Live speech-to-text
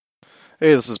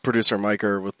Hey, this is producer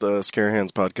Miker with the Scare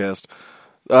Hands podcast.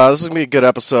 This is going to be a good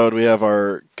episode. We have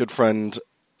our good friend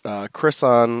Chris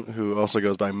on, who also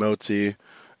goes by Motsé,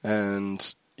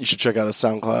 and you should check out his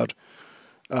SoundCloud.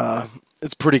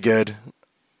 It's pretty good,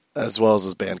 as well as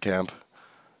his Bandcamp.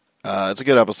 It's a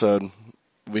good episode.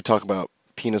 We talk about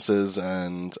penises,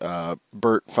 and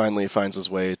Bert finally finds his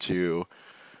way to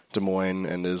Des Moines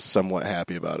and is somewhat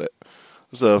happy about it.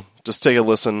 So just take a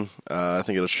listen. I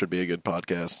think it should be a good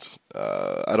podcast.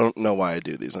 I don't know why I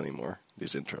do these anymore,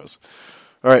 these intros.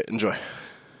 All right, enjoy.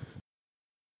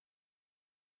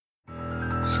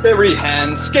 Scary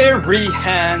hands, scary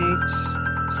hands,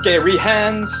 scary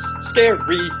hands,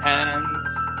 scary hands.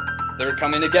 They're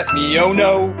coming to get me, oh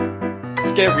no.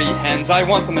 Scary hands, I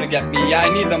want them to get me,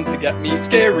 I need them to get me.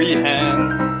 Scary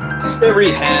hands,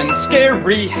 scary hands,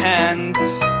 scary hands,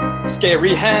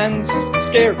 scary hands,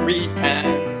 scary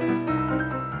hands.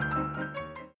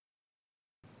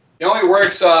 He only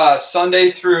works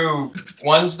Sunday through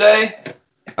Wednesday.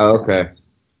 Oh, okay.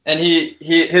 And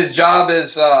his job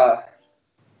is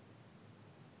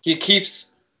he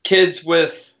keeps kids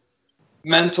with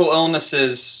mental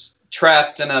illnesses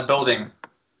trapped in a building.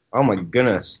 Oh my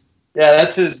goodness. Yeah,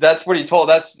 that's what he told.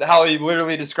 That's how he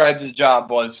literally described his job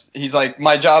was. He's like,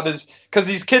 my job is, because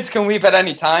these kids can leave at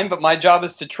any time, but my job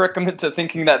is to trick them into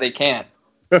thinking that they can't.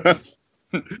 And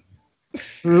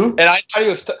I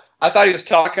thought he was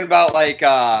talking about like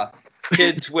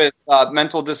kids with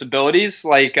mental disabilities,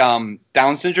 like Down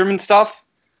syndrome and stuff.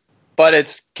 But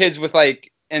it's kids with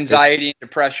like anxiety and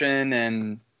depression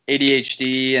and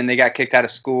ADHD, and they got kicked out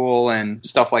of school and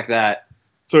stuff like that.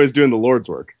 So he's doing the Lord's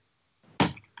work.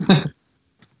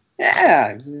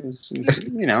 Yeah,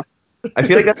 you know. I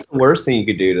feel like that's the worst thing you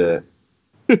could do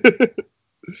to.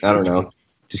 I don't know.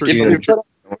 Just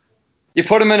You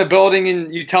put them in a building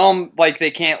and you tell them like they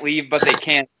can't leave, but they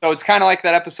can't. So it's kind of like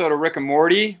that episode of Rick and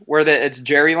Morty where it's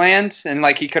Jerryland, and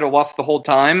like he could have left the whole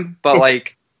time, but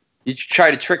like you try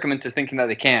to trick them into thinking that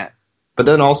they can't. But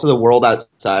then also the world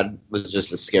outside was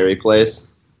just a scary place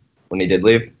when he did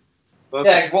leave.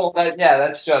 Yeah, well,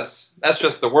 that's just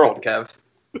the world, Kev.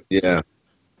 Yeah.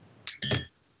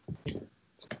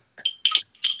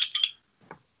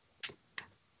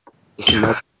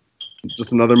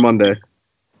 Just another Monday.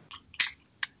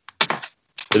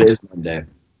 It is Monday.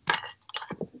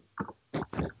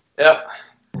 Yep.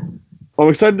 Well, I'm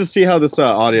excited to see how this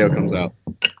audio comes out.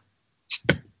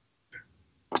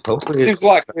 Hopefully Seems a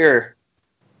lot clearer.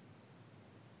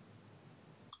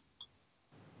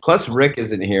 Plus Rick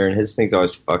isn't here and his thing's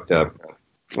always fucked up.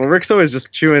 Well, Rick's always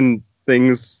just chewing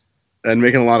things and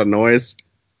making a lot of noise.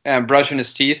 And brushing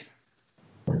his teeth.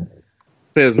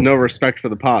 He has no respect for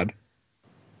the pod.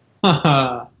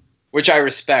 Which I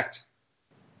respect.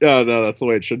 Yeah, no, that's the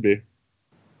way it should be.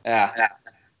 Yeah.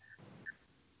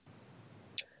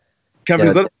 Kevin,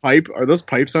 is that a pipe? Are those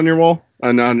pipes on your wall?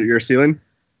 On your ceiling?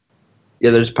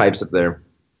 Yeah, there's pipes up there.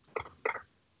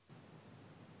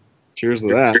 Cheers to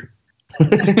that.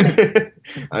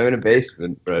 I'm in a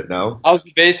basement right now. How's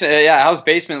the basement? Yeah, how's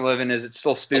basement living? Is it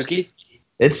still spooky?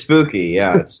 It's spooky,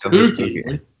 yeah. It's spooky.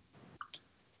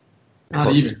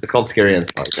 It's called Scary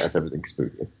Hands Podcast. Everything's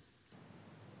spooky.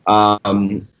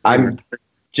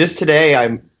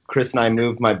 Chris and I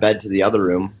moved my bed to the other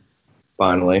room,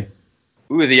 finally.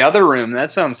 Ooh, the other room.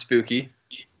 That sounds spooky.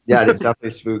 Yeah, it's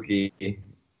definitely spooky.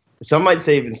 Some might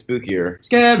say even spookier.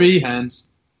 Scary hands.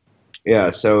 Yeah,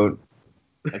 so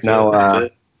now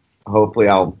hopefully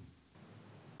I'll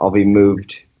be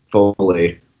moved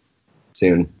fully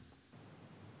soon.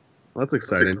 Well, that's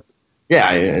exciting.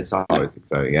 Yeah, it's always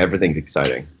exciting. Everything's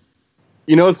exciting.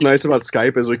 You know what's nice about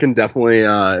Skype is we can definitely,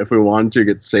 if we wanted to,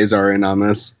 get Cesar in on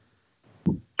this.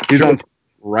 He's on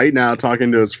right now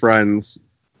talking to his friends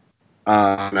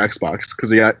on Xbox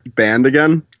because he got banned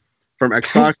again from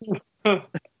Xbox.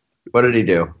 What did he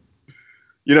do?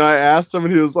 You know, I asked him,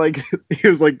 and he was like,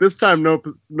 this time, no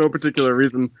particular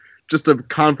reason, just a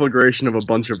conflagration of a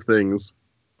bunch of things.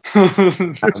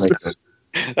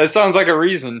 That sounds like a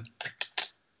reason.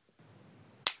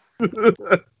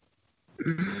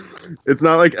 It's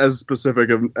not like as specific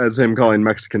as him calling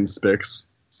Mexican spics.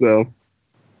 So,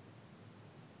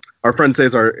 our friend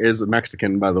Cesar is a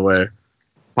Mexican, by the way.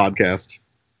 Podcast.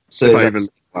 So if I even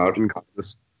allowed him call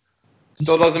this.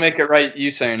 Still doesn't make it right.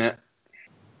 You saying it.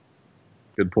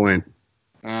 Good point.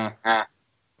 Doesn't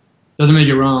make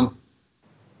it wrong.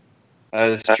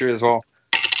 That's true as well.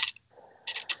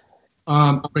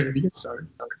 Wait, did you get started?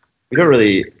 You don't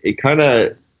really. It kind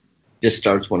of just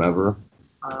starts whenever.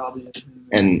 I'll be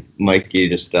And Mike, you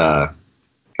just kind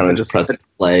of just press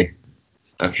play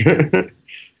after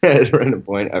at a random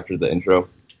point after the intro.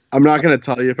 I'm not going to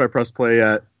tell you if I press play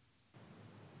yet.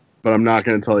 but I'm not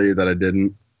going to tell you that I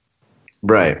didn't.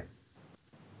 Right.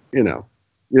 You know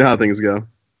how things go.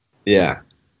 Yeah.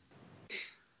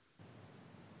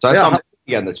 So I Yeah. saw him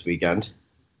again this weekend.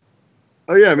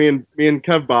 Oh yeah, me and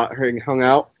Kev hung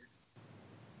out.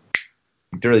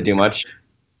 Didn't really do much.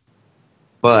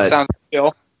 But Sounds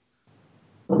chill.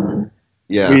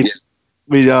 yeah.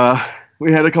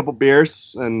 We had a couple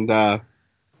beers and a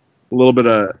little bit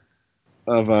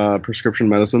of prescription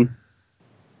medicine.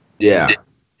 Yeah.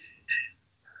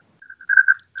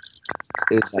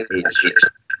 It's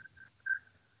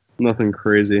Nothing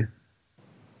crazy.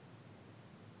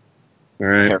 All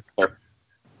right.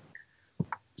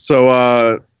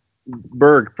 So,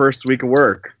 Berg, first week of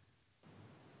work.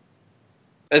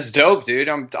 It's dope, dude.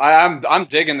 I'm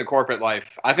digging the corporate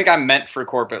life. I think I'm meant for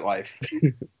corporate life.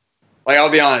 Like, I'll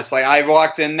be honest. Like, I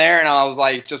walked in there and I was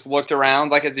like, just looked around.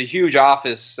 Like, it's a huge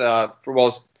office for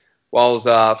Wells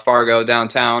Fargo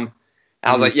downtown. And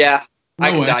I was like, yeah, I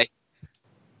No can way. die.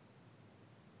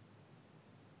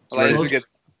 Like, this is good.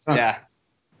 Huh. Yeah.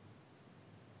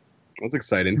 That's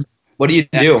exciting. What do you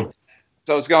do?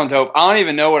 So it's going dope. I don't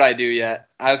even know what I do yet.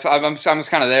 I'm just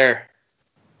kind of there.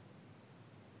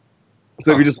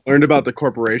 So have you just learned about the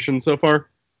corporation so far?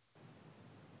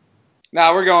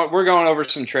 Now we're going over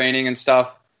some training and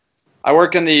stuff. I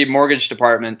work in the mortgage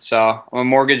department, so I'm a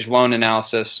mortgage loan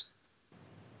analysis.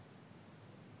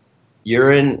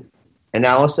 Urine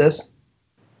analysis?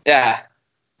 Yeah.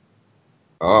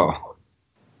 Oh.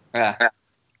 Yeah.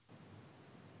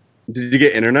 Did you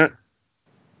get internet?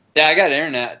 Yeah, I got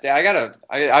internet. Yeah,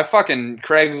 I fucking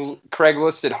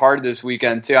Craiglisted hard this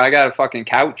weekend too. I got a fucking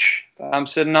couch that I'm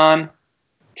sitting on,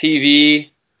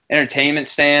 TV, entertainment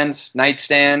stands,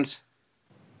 nightstands.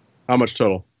 How much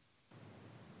total?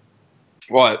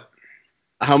 What?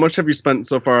 How much have you spent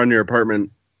so far on your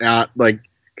apartment?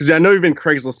 Because I know you've been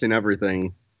Craigslisting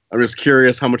everything. I'm just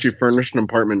curious how much you furnished an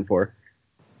apartment for.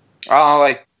 Oh,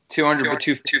 like 200 or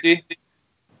 250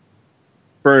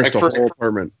 Furnished Like a for- whole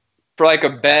apartment. for like a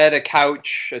bed, a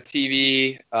couch, a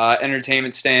TV,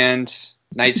 entertainment stand,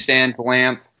 nightstand,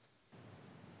 lamp.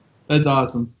 That's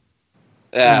awesome.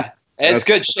 Yeah. It's That's-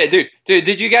 good shit, dude. Dude,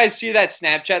 did you guys see that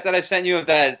Snapchat that I sent you of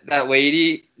that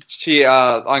lady? She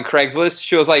on Craigslist.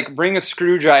 She was like, "Bring a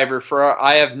screwdriver for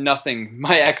I have nothing.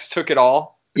 My ex took it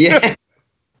all." Yeah.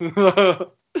 Yeah,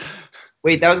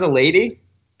 Wait, that was a lady?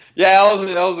 that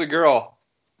was a girl.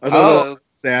 I thought Oh. that was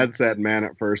sad man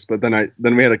at first, but then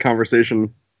we had a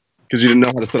conversation because you didn't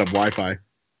know how to set up Wi-Fi.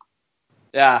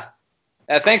 Yeah.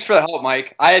 Thanks for the help,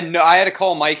 Mike. I had to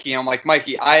call Mikey. I'm like,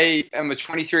 Mikey, I am a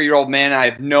 23-year-old man. And I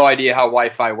have no idea how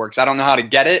Wi-Fi works. I don't know how to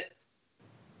get it.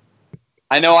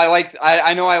 I know I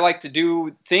like to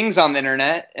do things on the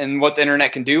internet and what the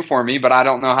internet can do for me, but I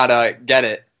don't know how to get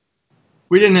it.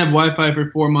 We didn't have Wi-Fi for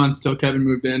 4 months till Kevin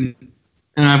moved in,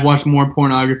 and I've watched more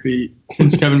pornography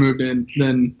since Kevin moved in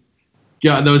than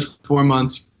those 4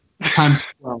 months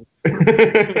times 12.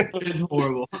 It's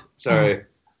horrible. Sorry.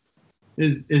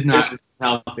 Is not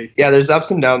healthy. Yeah, there's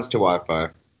ups and downs to Wi-Fi.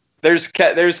 There's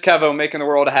Kevo making the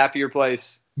world a happier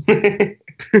place. In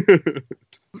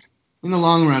the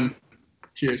long run.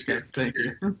 Cheers, guys. Thank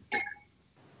you.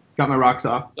 Got my rocks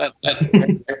off.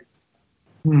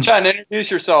 Try and introduce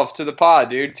yourself to the pod,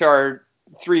 dude, to our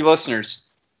 3 listeners.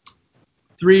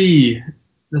 3.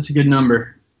 That's a good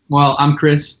number. Well, I'm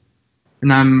Chris,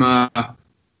 and I'm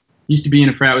used to be in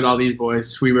a frat with all these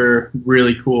boys. We were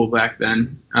really cool back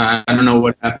then. I don't know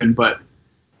what happened, but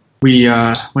we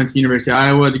went to University of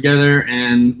Iowa together,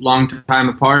 and long time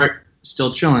apart,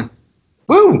 still chilling.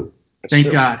 Woo! Thank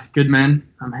true. God. Good men.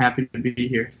 I'm happy to be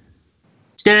here.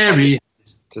 Scary.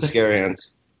 To scary hands.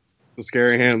 The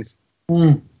scary hands.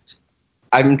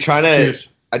 I'm trying to. Cheers.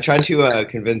 I tried to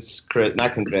convince Chris.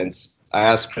 Not convince. I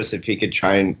asked Chris if he could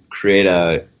try and create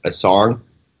a song,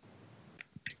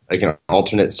 like an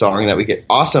alternate song that we could.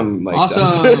 Awesome, Mike.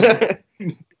 Awesome. says.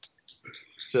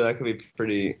 So that could be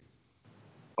pretty.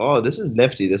 Oh, this is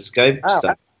nifty. This Skype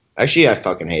stuff. Actually, I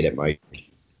fucking hate it, Mike.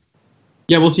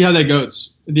 Yeah, we'll see how that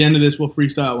goes. At the end of this, we'll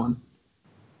freestyle one.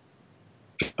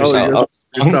 Oh, So-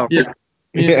 just out. Yeah.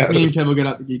 Yeah. Me and Kev will get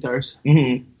out the guitars.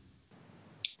 Mhm.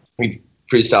 We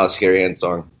freestyle a scary hand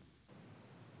song.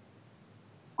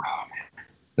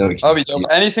 No, we That'll be dope.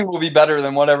 Anything will be better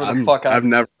than whatever the fuck I I've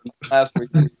never. last week.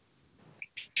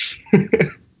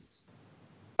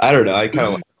 I don't know. I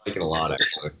kind of like it a lot,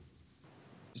 actually.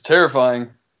 It's terrifying.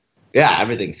 Yeah,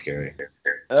 everything's scary.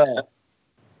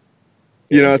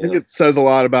 Yeah. I think it says a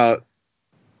lot about,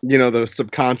 the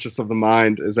subconscious of the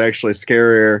mind is actually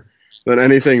scarier than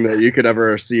anything that you could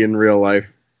ever see in real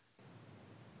life.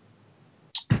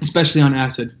 Especially on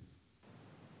acid.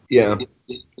 Yeah.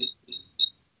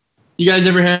 You guys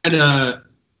ever had a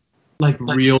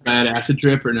real bad acid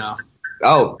trip or no?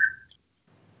 Oh,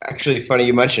 actually, funny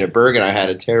you mentioned it. Berg and I had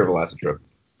a terrible acid trip.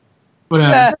 What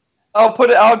Yeah,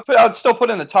 I'd still put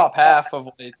it in the top half of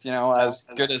as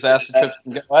good as acid trips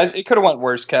can go. It could have went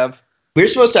worse, Kev. We were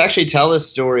supposed to actually tell this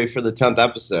story for the 10th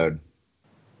episode.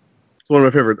 It's one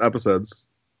of my favorite episodes.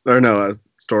 Or no,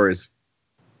 stories.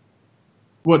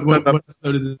 What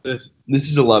episode is this? This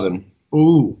is 11.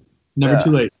 Ooh, never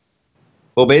too late.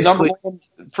 Well, basically, Number one,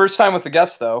 first time with the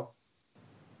guest though.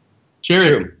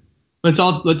 Share it. Let's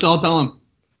all tell him.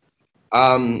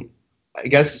 I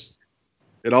guess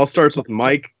It all starts with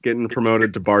Mike getting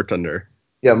promoted to bartender.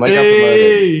 yeah, Mike got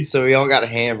promoted, so we all got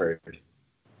hammered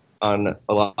on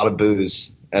a lot of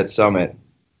booze at Summit.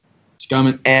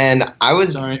 Scummit. And I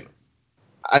was, Sorry.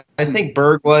 I think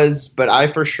Berg was, but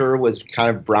I for sure was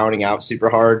kind of browning out super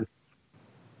hard.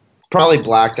 Probably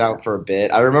blacked out for a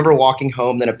bit. I remember walking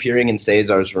home, then appearing in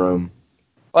Cesar's room.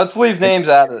 Let's leave names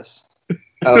out of this.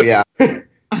 Oh yeah. And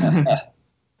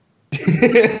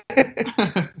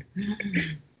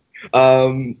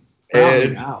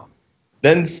Wow.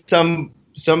 then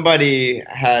somebody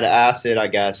had acid, I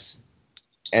guess,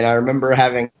 and I remember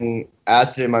having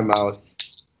acid in my mouth,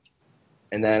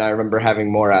 and then I remember having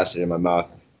more acid in my mouth,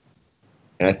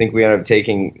 and I think we ended up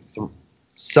taking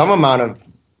some amount of.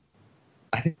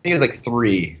 I think it was like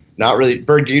 3. Not really.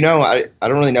 Berg, do you know? I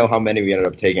don't really know how many we ended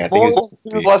up taking. I think it was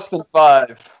 3. Less than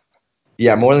 5.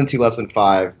 Yeah, more than 2, less than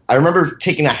 5. I remember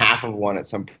taking a half of one at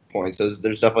some point, so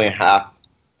there's definitely a half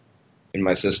in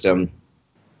my system.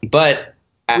 But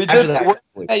We after did that, what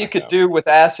you could do with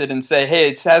acid and say, hey,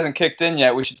 it hasn't kicked in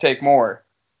yet. We should take more.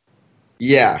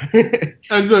 yeah.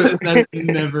 That's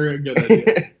never a good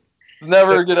idea. It's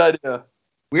never a good idea.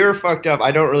 We were fucked up.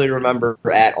 I don't really remember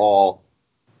at all.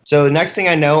 So next thing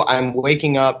I know, I'm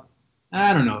waking up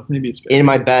I don't know. Maybe it's good. in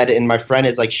my bed, and my friend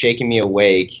is like shaking me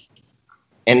awake.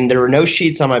 And there were no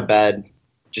sheets on my bed,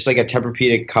 just like a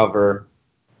Tempur-Pedic cover.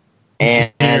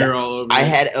 And Hair all over I it.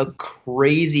 had a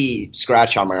crazy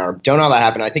scratch on my arm. Don't know how that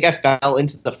happened. I think I fell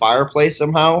into the fireplace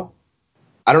somehow.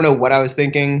 I don't know what I was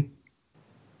thinking.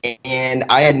 And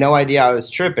I had no idea I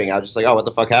was tripping. I was just like, oh, what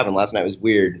the fuck happened? Last night was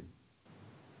weird.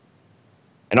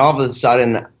 And all of a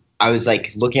sudden, I was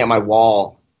like looking at my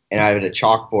wall, and I had a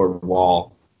chalkboard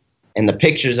wall. And the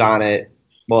pictures on it,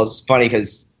 well, it's funny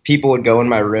because people would go in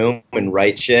my room and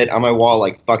write shit on my wall,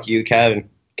 like, fuck you, Kev, and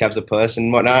Kev's a puss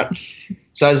and whatnot.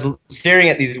 So I was staring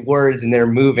at these words, and they're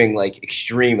moving, like,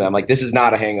 extremely. I'm like, this is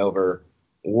not a hangover.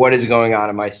 What is going on?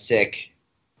 Am I sick?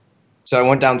 So I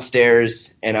went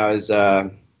downstairs, and I was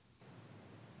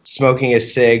smoking a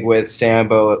cig with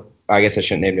Sambo. I guess I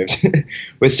shouldn't name names.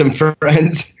 With some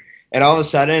friends. And all of a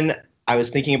sudden, I was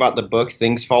thinking about the book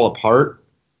Things Fall Apart.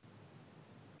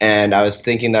 And I was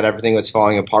thinking that everything was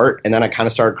falling apart. And then I kind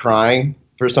of started crying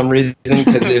for some reason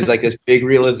because it was like this big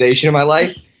realization in my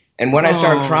life. And when I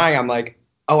started crying, I'm like,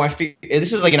 oh,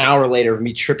 this is like an hour later of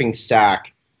me tripping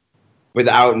sack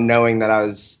without knowing that I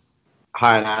was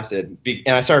high on acid.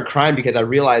 And I started crying because I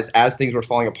realized as things were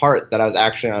falling apart that I was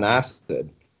actually on acid.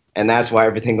 And that's why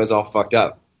everything was all fucked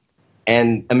up.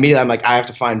 And immediately I'm like, I have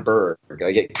to find Berg.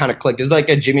 Like, it kind of clicked. It was like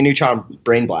a Jimmy Neutron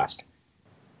brain blast.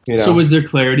 You know? So was there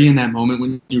clarity in that moment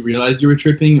when you realized you were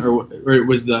tripping, or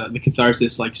was the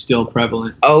catharsis like still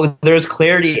prevalent? Oh, there was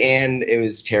clarity, and it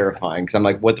was terrifying because I'm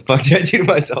like, what the fuck did I do to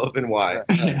myself and why?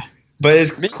 Yeah. But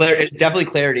it's definitely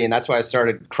clarity, and that's why I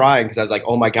started crying because I was like,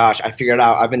 oh my gosh, I figured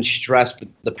out. I've been stressed for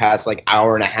the past like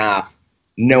hour and a half.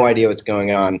 No idea what's going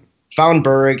on. Found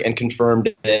Berg and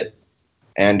confirmed it,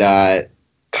 and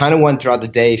kind of went throughout the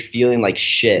day feeling like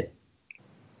shit.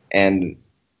 And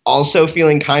also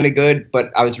feeling kind of good,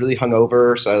 but I was really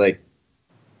hungover, so it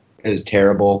was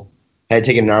terrible. I had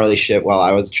taken gnarly shit while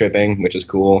I was tripping, which was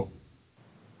cool.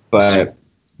 But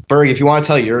Berg, if you want to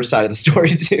tell your side of the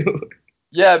story too.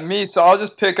 Yeah, me. So I'll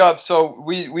just pick up. So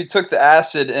we took the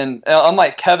acid, and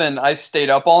unlike Kevin, I stayed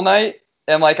up all night,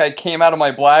 and like I came out of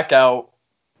my blackout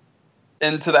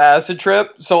into the acid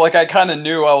trip. So like I kind of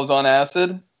knew I was on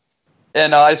acid,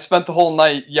 and I spent the whole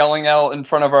night yelling out in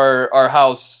front of our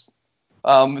house.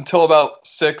 Until about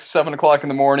 6, 7 o'clock in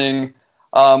the morning.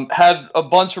 Had a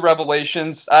bunch of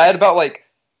revelations. I had about like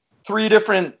 3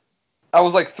 different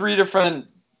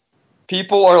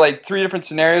people or like 3 different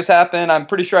scenarios happen. I'm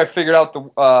pretty sure I figured out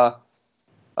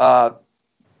the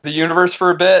universe for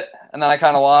a bit, and then I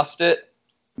kind of lost it.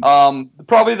 I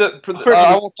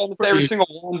won't say every single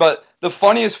one, but the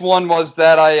funniest one was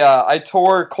that I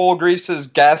tore Cole Grease's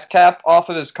gas cap off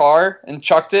of his car and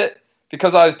chucked it.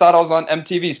 Because I thought I was on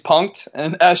MTV's Punk'd,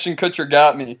 and Ashton Kutcher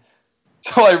got me.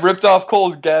 So I ripped off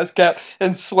Cole's gas cap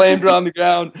and slammed it on the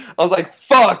ground. I was like,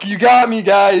 fuck, you got me,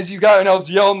 guys. You got me. And I was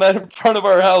yelling that in front of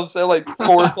our house at like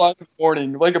 4 o'clock in the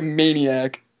morning, like a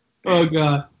maniac. Oh,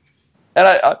 God.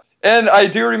 And I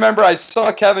do remember I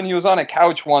saw Kevin. He was on a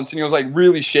couch once, and he was like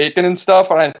really shaking and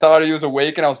stuff. And I thought he was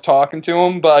awake, and I was talking to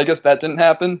him, but I guess that didn't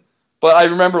happen. But I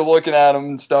remember looking at him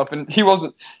and stuff, and he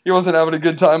wasn't having a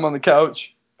good time on the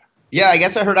couch. Yeah, I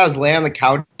guess I heard I was laying on the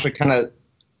couch, but kind of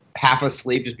half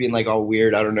asleep, just being like all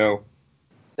weird. I don't know.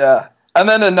 Yeah. And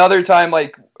then another time,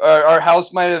 like, our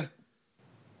house might have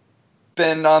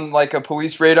been on, like, a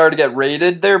police radar to get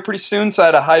raided there pretty soon, so I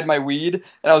had to hide my weed,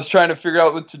 and I was trying to figure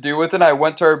out what to do with it. I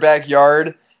went to our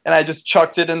backyard, and I just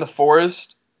chucked it in the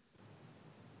forest.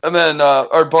 And then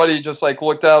our buddy just, like,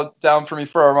 looked down for me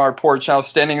from our porch, and I was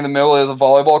standing in the middle of the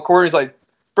volleyball court. He's like,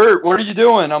 Bert, what are you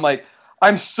doing? I'm like,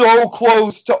 I'm so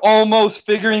close to almost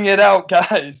figuring it out,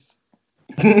 guys.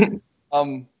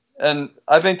 And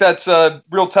I think that's a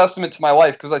real testament to my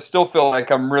life because I still feel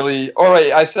like I'm really. All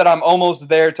right, I said I'm almost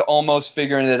there to almost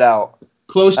figuring it out.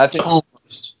 Close to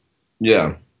almost.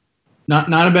 Yeah. Not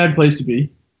a bad place to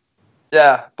be.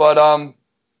 Yeah, but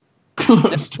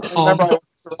Close to I remember I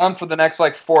was on for the next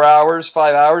like 4 hours,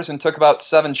 5 hours, and took about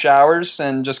 7 showers,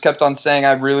 and just kept on saying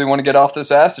I really want to get off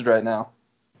this acid right now.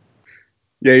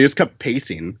 Yeah, you just kept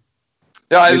pacing.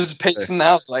 Yeah, I was pacing the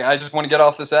house like I just want to get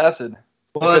off this acid.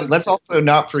 Well, let's also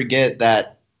not forget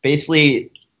that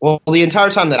basically, well, the entire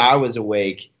time that I was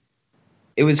awake,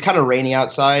 it was kind of rainy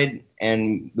outside,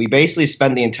 and we basically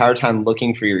spent the entire time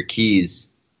looking for your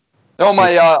keys. No,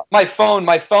 my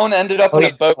phone ended up in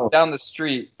a boat down the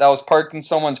street that was parked in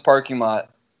someone's parking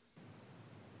lot.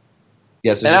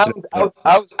 Yes, and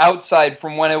I was outside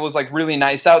from when it was like really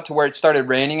nice out to where it started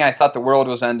raining. I thought the world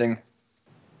was ending.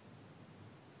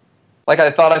 Like I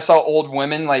thought I saw old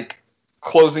women like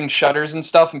closing shutters and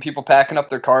stuff, and people packing up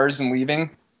their cars and leaving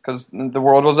because the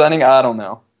world was ending. I don't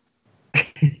know.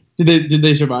 Did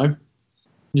they survive?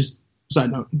 Just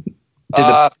side note.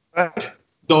 The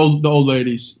old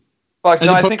ladies. Fuck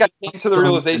no! I think I came to the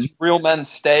realization real men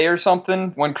stay or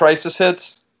something when crisis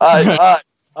hits. I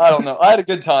don't know. I had a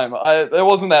good time. It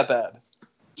wasn't that bad.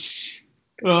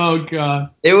 Oh God.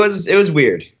 It was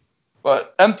weird.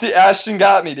 But Ashton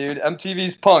got me, dude.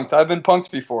 MTV's punked. I've been punked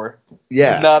before.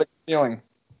 Yeah. Not a feeling.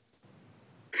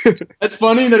 It's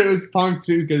funny that it was punk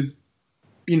too, because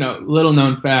little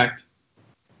known fact,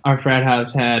 our frat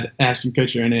house had Ashton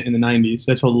Kutcher in it in the '90s.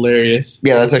 That's hilarious.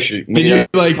 Yeah, that's actually.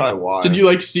 Did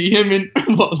you see him in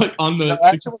on the?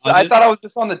 Actually, I thought I was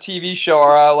just on the TV show,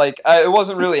 or it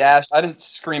wasn't really Ash. I didn't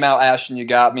scream out Ashton, you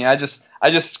got me. I just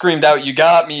screamed out, you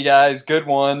got me, guys. Good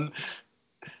one.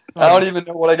 I don't even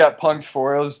know what I got punked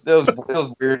for. It was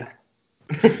weird.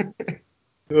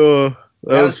 That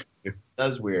was weird. That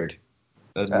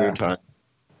was a weird time.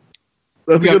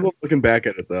 That's a good one looking back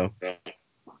at it, though.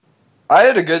 I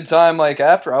had a good time. Like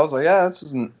after, I was like, yeah, this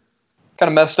isn't. Kind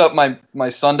of messed up my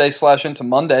Sunday / into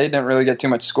Monday. Didn't really get too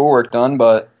much schoolwork done,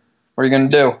 but what are you gonna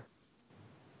do?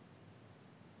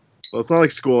 Well, it's not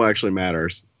like school actually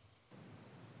matters.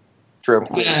 True.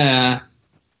 Yeah.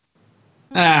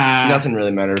 Nothing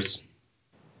really matters.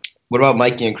 What about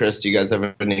Mikey and Chris? Do you guys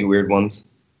have any weird ones?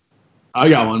 I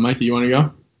got one. Mikey, you want to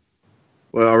go?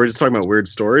 Well, are we just talking about weird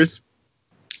stories?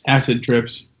 Acid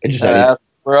trips.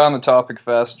 We're on the topic of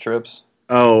acid trips.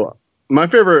 Oh, my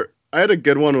favorite. I had a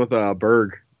good one with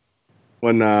Berg.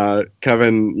 When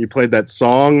Kevin, you played that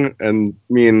song, and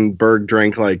me and Berg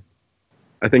drank I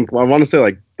want to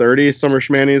say 30 summer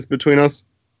schmannies between us.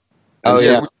 Oh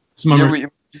yeah.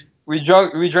 We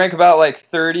drank about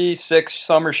 36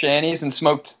 summer shanties and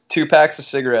smoked 2 packs of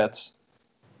cigarettes.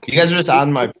 You guys are just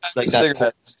on my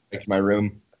cigarettes. My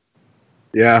room.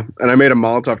 Yeah, and I made a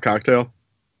Molotov cocktail.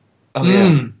 Oh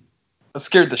yeah. That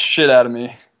scared the shit out of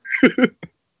me.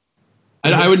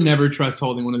 I would never trust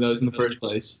holding one of those in the first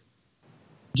place.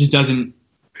 It just doesn't.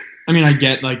 I mean, I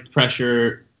get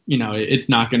pressure. It's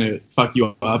not gonna fuck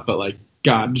you up, but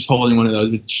God, just holding one of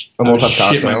those would shit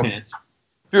my pants.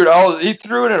 Dude, he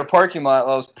threw it in a parking lot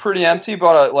that was pretty empty,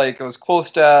 but it was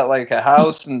close to a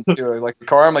house and a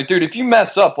car. I'm like, dude, if you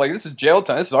mess up, this is jail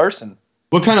time. This is arson.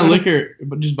 What kind of liquor?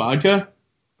 Just vodka?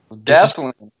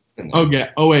 Gasoline. Okay.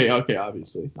 Oh wait. Okay.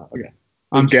 Obviously. Okay.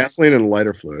 It's gasoline and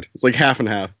lighter fluid. It's half and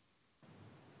half.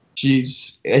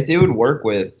 Jeez. It would work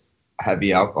with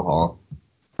heavy alcohol.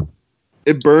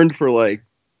 It burned for I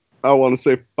want to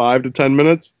say 5 to 10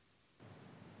 minutes.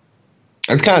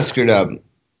 It's kind of screwed up.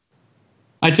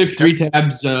 I took 3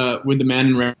 tabs with the Man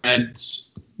in Red's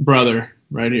brother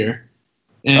right here.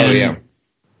 And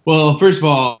Well, first of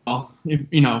all,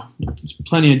 there's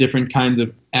plenty of different kinds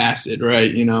of acid,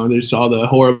 right? There's all the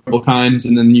horrible kinds,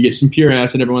 and then you get some pure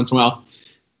acid every once in a while.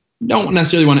 Don't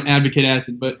necessarily want to advocate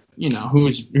acid, but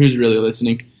who's really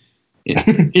listening?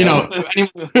 I'm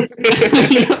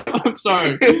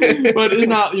sorry, but it's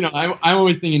not. I'm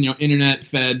always thinking, internet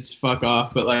feds, fuck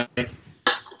off. But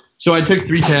so I took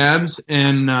 3 tabs,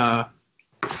 and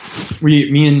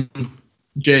me and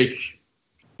Jake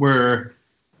were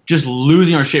just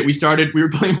losing our shit. We were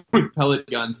playing with pellet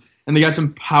guns, and they got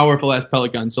some powerful ass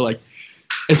pellet guns. So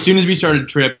as soon as we started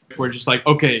trip, we're just like,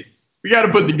 okay, we got to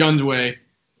put the guns away.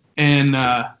 And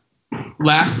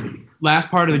last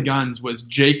part of the guns was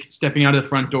Jake stepping out of the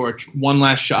front door, one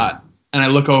last shot, and I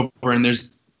look over and there's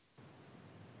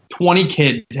 20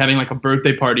 kids having a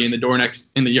birthday party in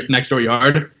the next door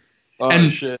yard. Oh,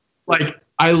 and shit.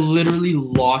 I literally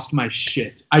lost my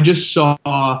shit. I just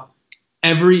saw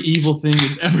every evil thing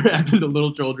that's ever happened to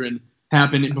little children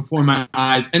happen before my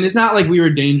eyes. And it's not like we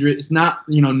were dangerous. It's not,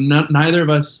 neither of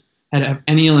us had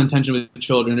any ill intention with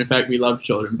children. In fact, we love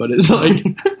children, but it's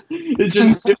it's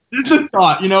just a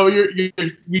thought,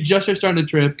 we just are starting to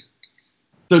trip.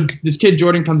 So this kid,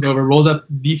 Jordan, comes over, rolls up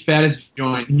the fattest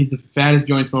joint. He's the fattest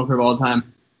joint smoker of all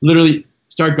time. Literally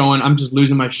start going. I'm just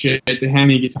losing my shit. They hand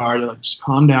me a guitar. They're like, just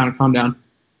calm down.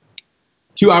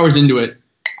 2 hours into it,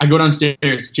 I go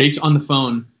downstairs. Jake's on the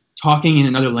phone talking in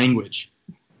another language.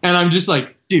 And I'm just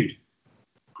like, dude,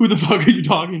 who the fuck are you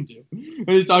talking to? And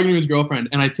he's talking to his girlfriend.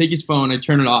 And I take his phone, I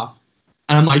turn it off.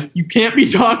 And I'm like, you can't be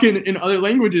talking in other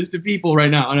languages to people right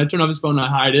now. And I turn off his phone and I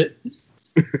hide it.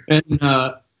 And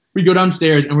we go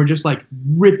downstairs and we're just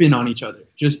ripping on each other.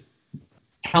 Just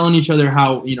telling each other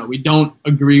how, we don't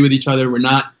agree with each other. We're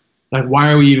not,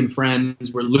 why are we even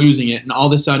friends? We're losing it. And all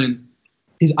of a sudden,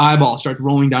 his eyeball starts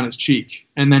rolling down his cheek.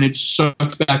 And then it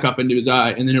sucks back up into his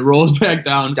eye. And then it rolls back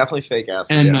down. Definitely fake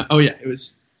acid. And, yeah. It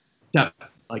was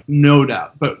no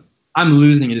doubt. But I'm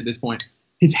losing it at this point.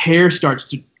 His hair starts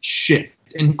to shift.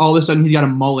 And all of a sudden, he's got a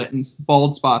mullet and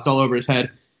bald spots all over his head.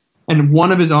 And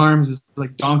one of his arms is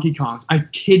like Donkey Kong's. I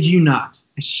kid you not.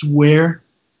 I swear.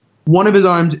 One of his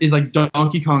arms is like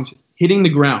Donkey Kong's hitting the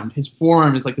ground. His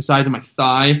forearm is the size of my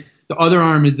thigh. The other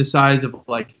arm is the size of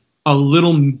a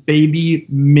little baby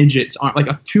midget's arm, a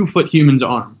 2-foot human's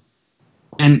arm.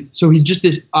 And so he's just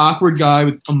this awkward guy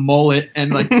with a mullet,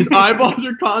 and his eyeballs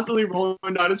are constantly rolling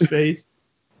down his face.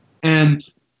 And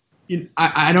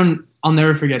I'll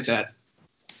never forget that.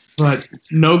 But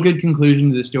no good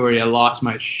conclusion to the story. I lost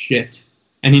my shit.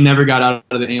 And he never got out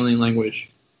of the alien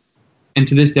language. And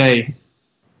to this day,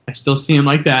 I still see him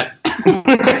like that.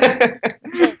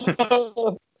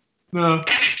 No.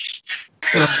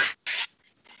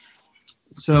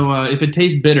 So if it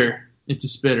tastes bitter, it's a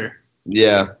spitter.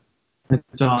 Yeah.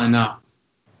 That's all I know.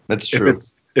 That's true.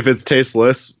 If it's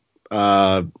tasteless,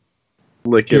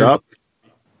 lick it up.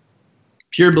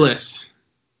 Pure bliss.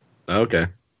 Okay.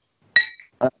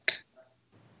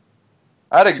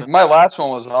 My last one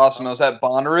was awesome. It was at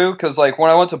Bonnaroo because, when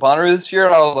I went to Bonnaroo this year,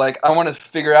 I was like, I want to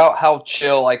figure out how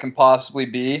chill I can possibly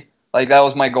be. That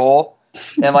was my goal.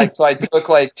 And so I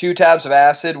took 2 tabs of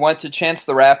acid, went to Chance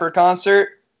the Rapper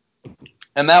concert,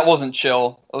 and that wasn't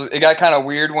chill. It got kind of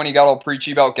weird when he got all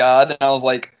preachy about God, and I was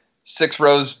 6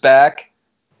 rows back.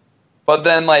 But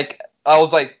then I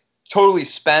was totally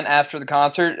spent after the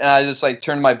concert, and I just turned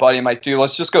to my buddy. I'm like, dude,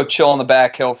 let's just go chill on the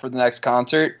back hill for the next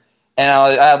concert. And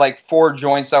I had 4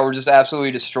 joints that were just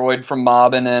absolutely destroyed from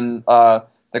mobbing and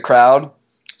the crowd.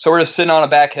 So we're just sitting on a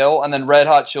back hill, and then Red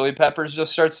Hot Chili Peppers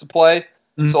just starts to play.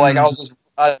 Mm-hmm. So I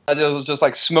was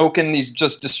just smoking these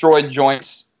just destroyed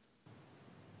joints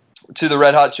to the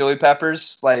Red Hot Chili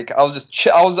Peppers. I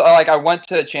went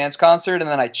to a Chance concert, and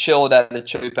then I chilled at a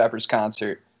Chili Peppers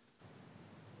concert.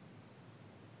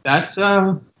 That's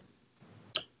the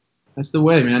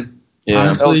way, man. Yeah.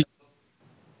 Honestly,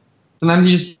 sometimes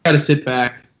you just gotta sit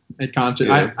back at concert.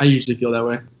 Yeah. I usually feel that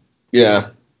way. Yeah,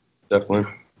 definitely.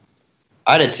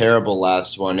 I had a terrible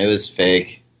last one. It was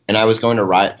fake, and I was going to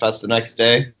Riot Fest the next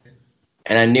day,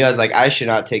 and I knew I was I should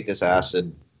not take this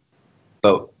acid,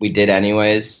 but we did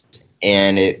anyways,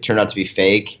 and it turned out to be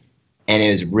fake, and it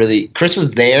was really Chris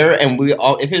was there, and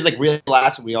if it was real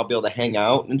acid, we'd all be able to hang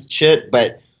out and shit,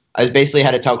 but I basically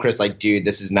had to tell Chris dude,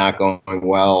 this is not going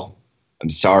well. I'm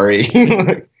sorry.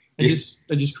 I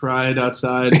just cried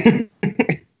outside.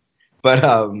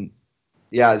 But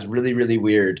yeah, it's really, really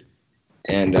weird.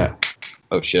 And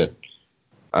oh shit.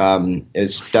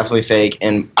 It's definitely fake.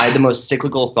 And I had the most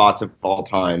cyclical thoughts of all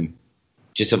time.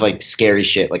 Just of scary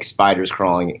shit, spiders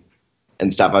crawling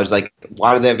and stuff. I was like,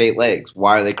 why do they have 8 legs?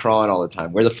 Why are they crawling all the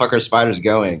time? Where the fuck are spiders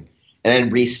going? And then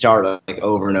restart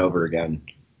over and over again.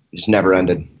 It just never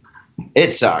ended.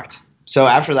 It sucked. So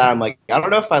after that, I'm like, I don't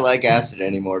know if I like acid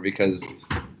anymore because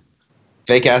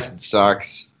fake acid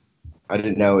sucks. I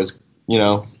didn't know it was,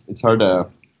 it's hard to.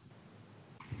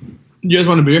 You guys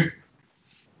want a beer?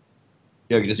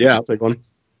 Yeah, I'll take one.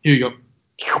 Here you go.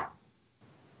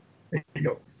 There you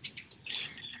go.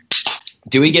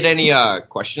 Do we get any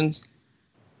questions?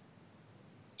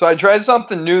 So I tried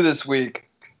something new this week.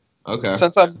 Okay.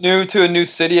 Since I'm new to a new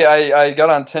city, I got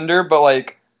on Tinder, but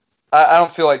like I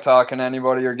don't feel like talking to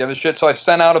anybody or give a shit. So I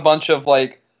sent out a bunch of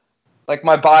like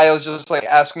my bio is just like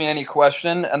ask me any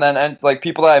question, and then like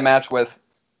people that I match with.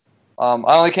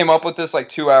 I only came up with this like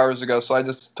 2 hours ago, so I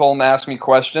just told them to ask me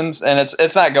questions, and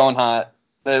it's not going hot.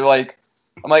 I'm like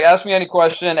ask me any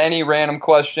question, any random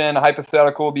question, a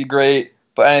hypothetical would be great,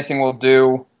 but anything will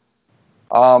do.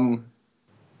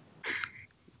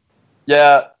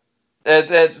 Yeah,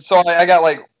 it's so I got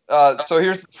like so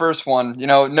here's the first one.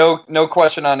 No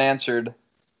question unanswered.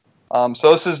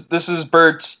 So this is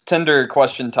Bert's Tinder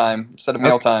question time instead of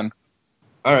mail time.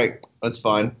 All right, that's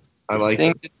fine. I like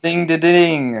ding ding ding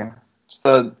ding. It's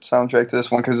the soundtrack to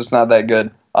this one because it's not that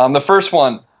good. The first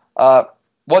one.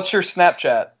 What's your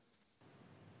Snapchat?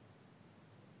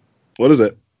 What is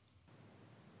it?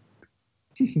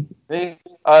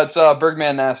 It's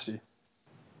Bergman Nasty.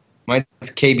 Mine's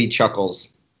KB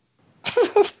Chuckles.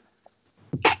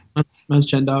 Mine's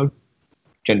Chen Dog.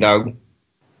 Chen Dog.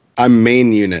 I'm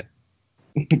main unit.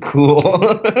 Cool.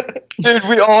 Dude,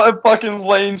 we all have fucking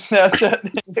lame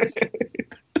Snapchat names.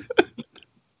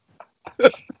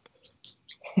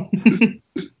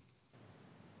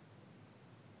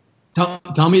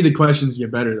 Tell me the questions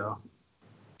get better though.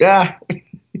 Yeah.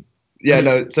 Yeah,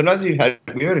 no, sometimes we had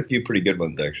a few pretty good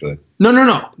ones actually.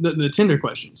 No. The Tinder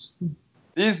questions.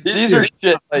 These are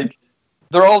shit. Like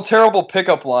they're all terrible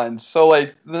pickup lines. So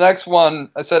like the next one,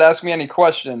 I said, ask me any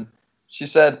question. She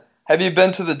said, have you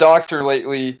been to the doctor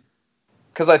lately?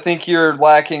 Because I think you're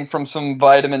lacking from some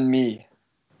vitamin me.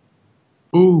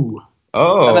 Ooh.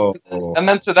 Oh. And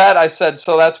then to that I said,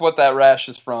 so that's what that rash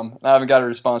is from. I haven't got a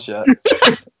response yet.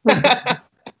 That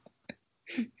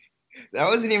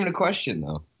wasn't even a question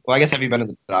though. Well, I guess have you been to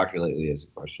the doctor lately is a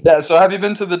question. Yeah, so have you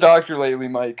been to the doctor lately,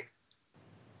 Mike?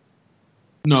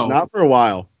 No. Not for a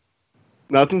while.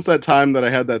 Not since that time that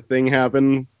I had that thing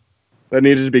happen that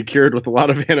needed to be cured with a lot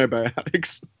of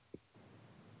antibiotics.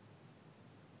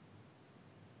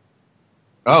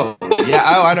 Oh, yeah.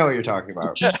 Oh, I know what you're talking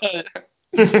about.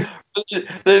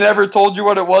 They never told you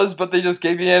what it was, but they just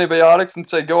gave you antibiotics and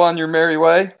said, go on your merry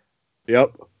way?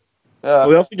 Yep. Yeah. Well,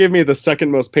 they also gave me the second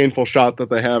most painful shot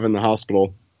that they have in the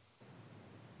hospital.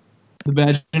 The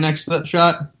Vaginex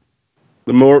shot?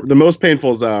 The most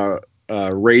painful is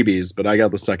rabies, but I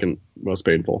got the second most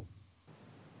painful.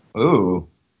 Ooh.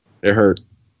 It hurt.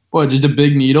 What, just a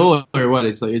big needle or what?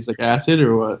 It's like acid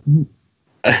or what?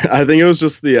 I think it was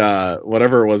just the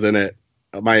whatever was in it.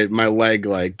 My leg,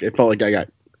 like it felt like I got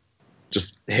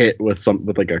just hit with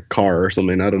like a car or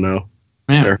something. I don't know.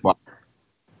 Man.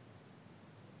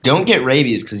 Don't get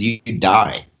rabies because you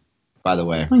die. By the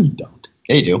way. No, you don't.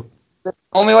 Yeah, you do.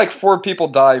 Only like 4 people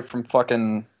die from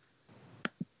fucking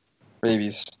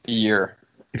rabies a year.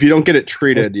 If you don't get it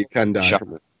treated, you can die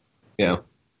from it. Yeah.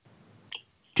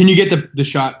 Can you get the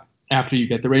shot after you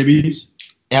get the rabies?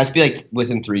 It has to be like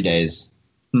within 3 days.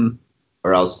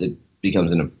 Or else it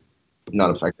becomes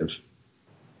not effective.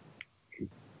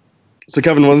 So,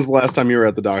 Kevin, when's the last time you were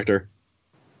at the doctor?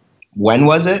 When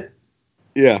was it?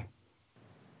 Yeah.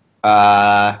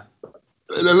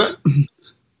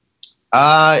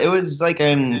 It was like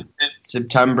in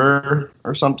September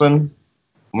or something.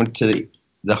 Went to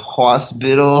the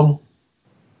hospital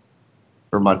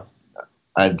for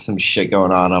I had some shit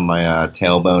going on my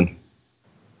tailbone.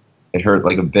 It hurt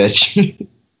like a bitch.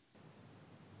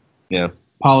 Yeah.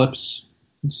 Polyps,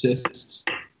 cysts.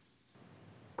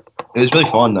 It was really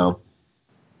fun though.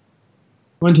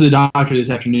 Went to the doctor this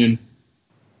afternoon.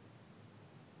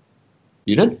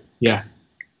 You did? Yeah.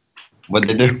 What'd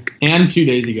they do? And 2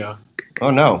 days ago.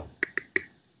 Oh no.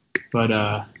 But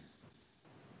I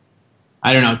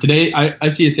don't know. Today I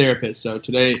see a therapist. So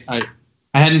today I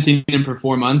hadn't seen him for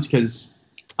 4 months because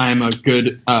I'm a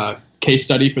good case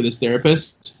study for this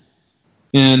therapist.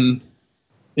 And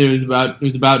it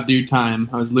was about due time.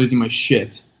 I was losing my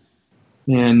shit.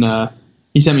 And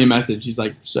he sent me a message. He's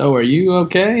like, "So are you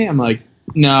okay?" I'm like,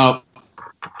 "No.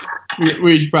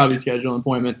 We should probably schedule an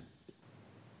appointment."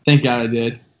 Thank God I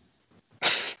did.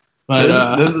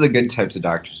 But those are the good types of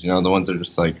doctors, the ones that are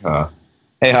just like,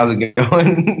 "Hey, how's it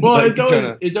going?" Well, like,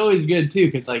 it's always good too,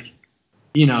 because like,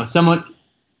 someone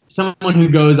who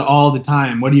goes all the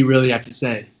time, what do you really have to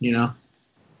say,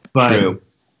 But True.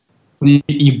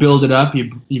 You build it up,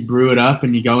 you brew it up,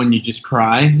 and you go and you just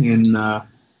cry, and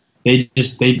they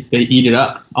eat it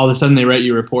up. All of a sudden, they write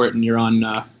you a report, and you're on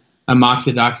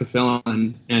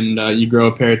amoxicillin, and you grow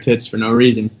a pair of tits for no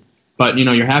reason, but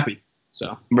you're happy.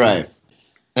 So Right.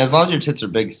 As long as your tits are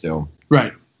big still.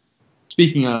 right.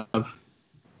 Speaking of,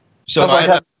 So Nothing like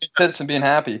I having big tits and being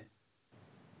happy.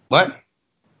 what?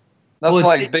 Nothing Well,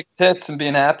 like big tits and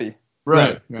being happy.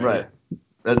 Right. Right.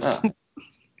 That's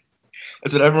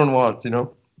that's what everyone wants,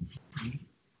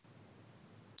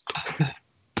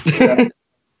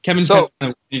 Kevin's So-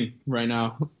 kind of waiting right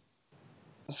now.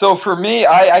 So for me,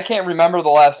 I can't remember the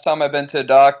last time I've been to a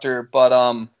doctor, but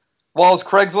while I was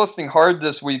Craigslisting hard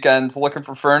this weekend looking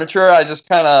for furniture, I just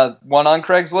kind of went on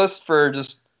Craigslist for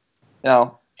just,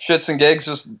 shits and gigs,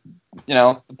 just,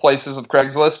 the places of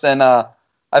Craigslist, and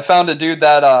I found a dude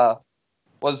that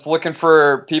was looking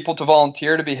for people to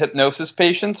volunteer to be hypnosis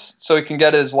patients so he can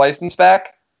get his license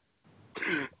back.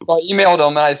 So I emailed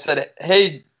him and I said,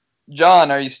 "Hey, John,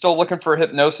 are you still looking for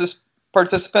hypnosis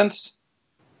participants?"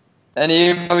 And he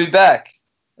emailed me back.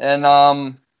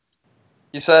 And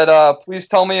he said, "Please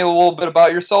tell me a little bit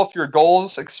about yourself, your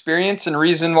goals, experience, and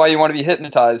reason why you want to be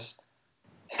hypnotized."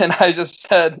 And I just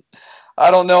said,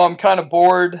 "I don't know. I'm kind of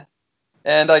bored.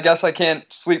 And I guess I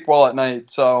can't sleep well at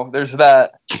night. So there's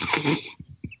that."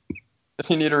 If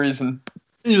you need a reason.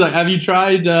 He's like, "Have you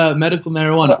tried medical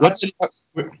marijuana?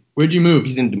 Where'd you move?"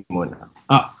 He's in Des Moines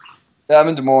now. Yeah, I'm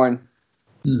in Des Moines.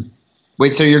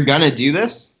 Wait, so you're gonna do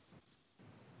this?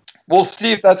 We'll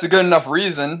see if that's a good enough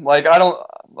reason. Like, I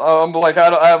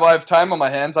have time on my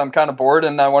hands. I'm kind of bored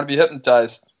and I want to be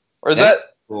hypnotized. Or is That's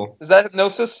that cool. is that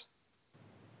hypnosis?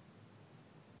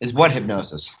 Is what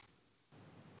hypnosis?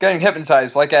 Getting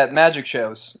hypnotized, like at magic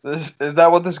shows. Is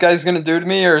that what this guy's going to do to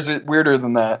me, or is it weirder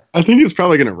than that? I think he's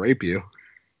probably gonna rape you.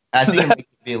 I think it might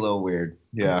be a little weird.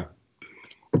 Yeah.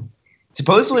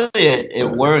 Supposedly it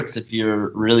works if you're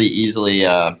really easily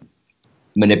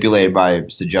manipulated by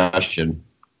suggestion.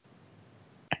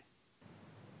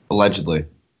 Allegedly.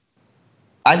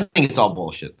 I think it's all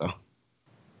bullshit though.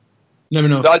 Never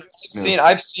know. I've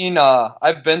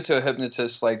been to a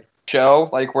hypnotist show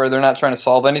where they're not trying to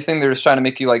solve anything. They're just trying to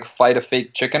make you fight a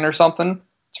fake chicken or something.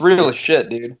 It's real as shit,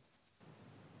 dude.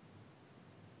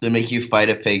 They make you fight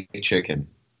a fake chicken.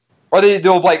 Or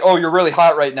they'll be like, "Oh, you're really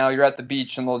hot right now. You're at the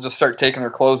beach," and they'll just start taking their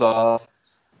clothes off.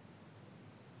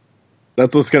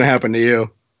 That's what's gonna happen to you,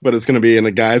 but it's gonna be in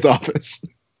a guy's office.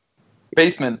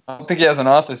 Basement. I don't think he has an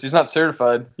office. He's not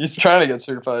certified. He's trying to get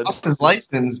certified. Lost his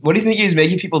license. What do you think he's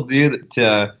making people do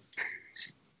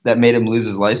that made him lose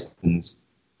his license?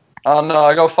 I don't know.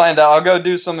 I'll go find out. I'll go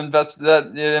do some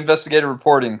investigative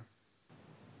reporting.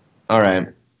 All right.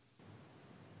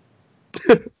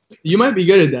 You might be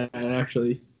good at that,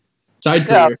 actually. Side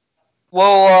Yeah. career.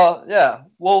 Well, yeah.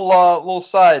 We'll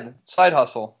side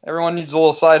hustle. Everyone needs a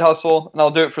little side hustle, and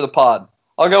I'll do it for the pod.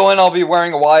 I'll go in. I'll be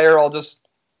wearing a wire. I'll just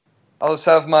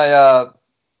have my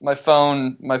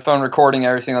phone recording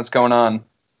everything that's going on.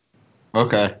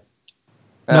 Okay.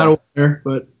 Yeah. Not aware,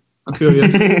 but I feel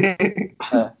you.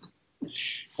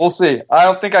 We'll see. I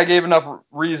don't think I gave enough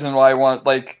reason why I want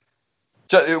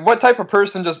what type of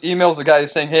person just emails a guy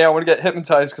saying, "Hey, I want to get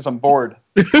hypnotized because I'm bored."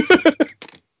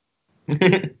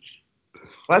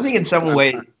 Well, I think in some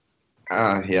way,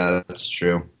 yeah, that's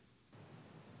true.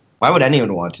 Why would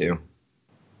anyone want to?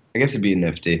 I guess it'd be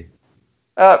nifty.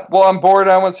 Well, I'm bored.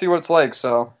 I want to see what it's like.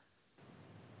 So,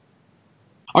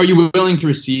 Are you willing to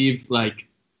receive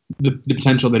the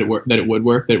potential that it would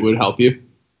work, that it would help you?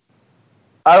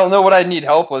 I don't know what I need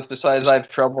help with besides I have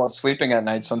trouble sleeping at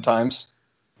night sometimes.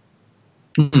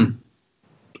 Hmm.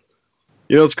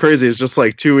 You know what's crazy? It's just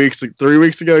 3 weeks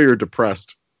ago, you were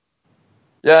depressed.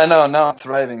 Yeah, I know. Now I'm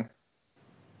thriving.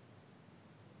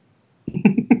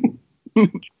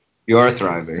 You are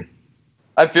thriving.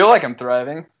 I feel like I'm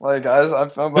thriving. Guys,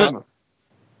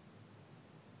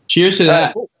 Cheers to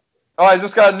that. Oh, I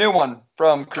just got a new one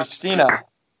from Christina.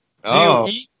 Oh,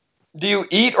 Do you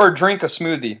eat or drink a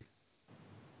smoothie?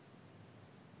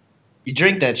 you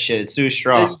drink that shit. It's through a Hey,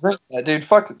 straw. drink that, dude.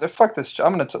 Fuck this.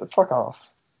 I'm gonna fuck off.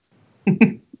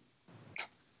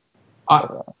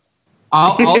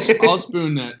 I'll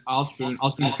spoon that. I'll spoon the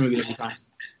smoothie every time.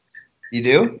 You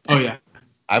do? Oh yeah,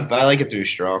 I like it through a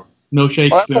straw. milkshake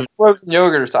Well, spoon. frozen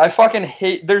yogurt. I fucking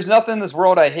hate. There's nothing in this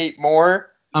world I hate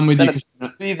more I'm with than you. a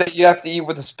Christina. smoothie that you have to eat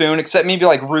with a spoon, except maybe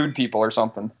rude people or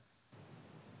something.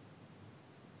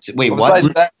 Wait, Besides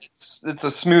what? that, it's a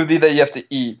smoothie that you have to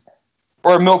eat,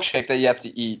 or a milkshake that you have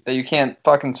to eat that you can't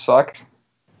fucking suck.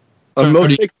 A So,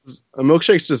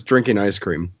 milkshake's just drinking ice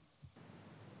cream.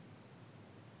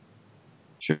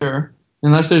 Sure,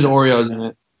 unless there's Oreos in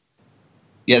it.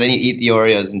 Yeah, then you eat the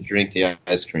Oreos and drink the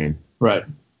ice cream. Right.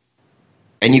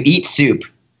 And you eat soup.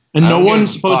 And I no don't give a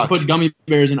one's supposed to fuck. put gummy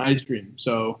bears in ice cream.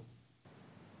 So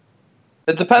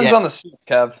It depends Yeah. on the soup,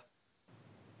 Kev.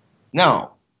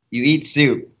 No, you eat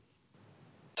soup.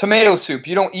 Tomato soup.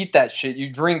 You don't eat that shit. You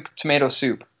drink tomato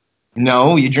soup.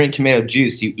 No, you drink tomato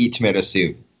juice. You eat tomato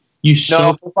soup. you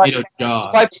soak if I- tomato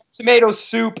jaws. If I put tomato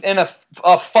soup in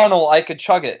a funnel, I could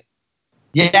chug it.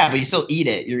 Yeah, but you still eat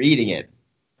it. You're eating it.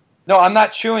 No, I'm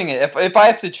not chewing it. If I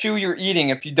have to chew, you're eating.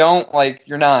 If you don't, like,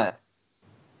 you're not.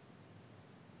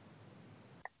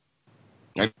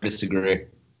 I disagree.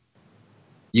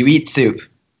 You eat soup.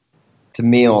 It's a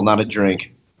meal, not a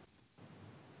drink.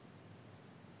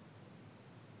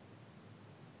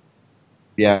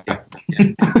 Yeah.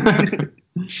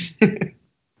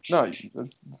 No,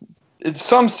 it's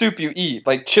some soup you eat.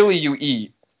 Like chili you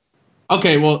eat.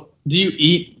 Okay, well, do you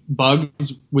eat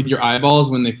bugs with your eyeballs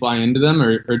when they fly into them,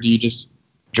 or do you just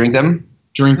Drink them?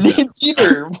 drink them?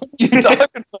 Neither. What are you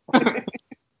talking about?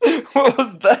 What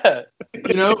was that?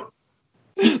 You know?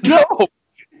 No,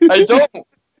 I don't.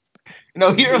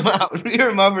 No, hear him out. Hear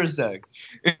him out for a sec.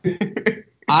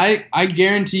 I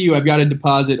guarantee you I've got a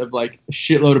deposit of like a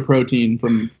shitload of protein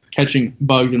from catching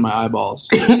bugs in my eyeballs.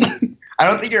 I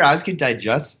don't think your eyes can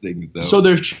digest things, though. So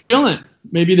they're chilling.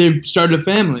 Maybe they've started a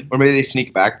family. Or maybe they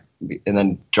sneak back and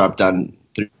then drop down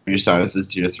through your sinuses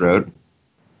to your throat.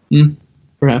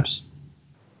 Perhaps.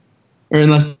 Or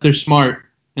unless they're smart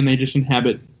and they just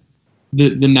inhabit the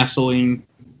nestling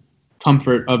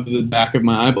comfort of the back of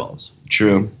my eyeballs.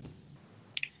 True.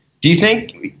 Do you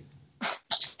think...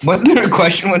 Wasn't there a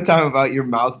question one time about your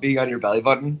mouth being on your belly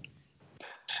button?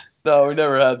 No, we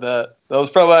never had that. That was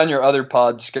probably on your other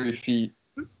pod, Scary Feet.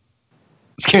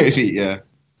 Scary feet, yeah.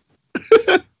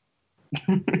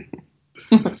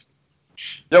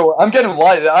 Yo, I'm getting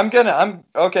light. I'm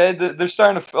okay. They're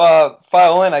starting to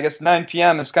file in. I guess 9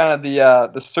 p.m. is kind of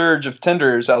the surge of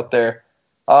Tinders out there.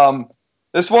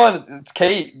 This one, it's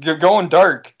Kate. You're going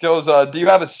dark. Goes. Do you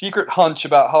have a secret hunch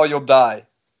about how you'll die?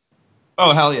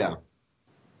 Oh, hell yeah.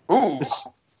 Ooh.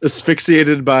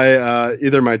 Asphyxiated by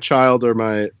either my child or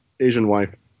my Asian wife.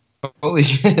 Holy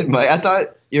shit, Mike. I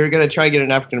thought you were going to try and get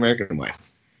an African-American wife.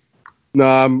 No,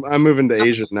 I'm moving to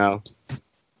Asia now.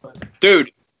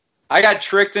 Dude, I got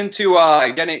tricked into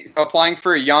applying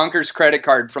for a Yonkers credit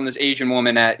card from this Asian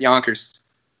woman at Yonkers.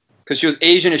 Because she was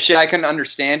Asian as shit. I couldn't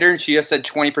understand her, and she just said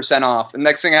 20% off. And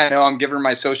next thing I know, I'm giving her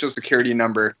my social security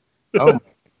number. Oh, my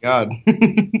God.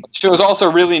 She was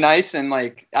also really nice, and,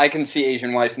 like, I can see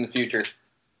Asian wife in the future.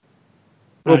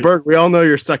 Well, Bert, we all know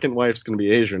your second wife's going to be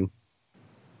Asian.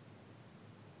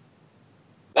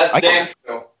 That's damn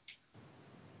true.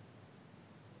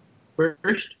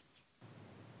 First?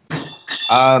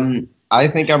 I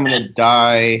think I'm going to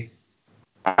die.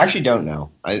 I actually don't know.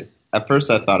 At first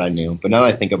I thought I knew, but now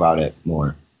that I think about it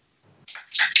more,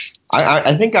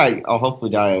 I think I'll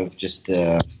hopefully die of just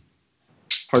Heart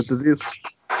disease?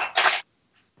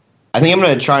 I think I'm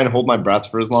going to try and hold my breath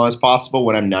for as long as possible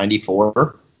when I'm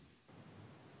 94.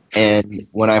 And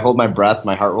when I hold my breath,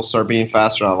 my heart will start beating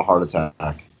faster and I'll have a heart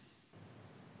attack.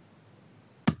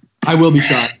 I will be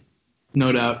shot.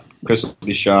 No doubt. Chris will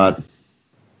be shot.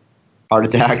 Heart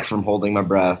attack from holding my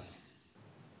breath.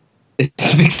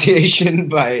 Asphyxiation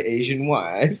by Asian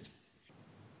wife.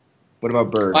 What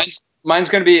about Bird? Mine's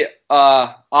going to be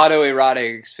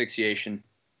autoerotic asphyxiation.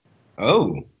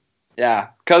 Oh. Yeah,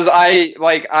 because I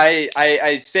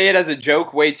say it as a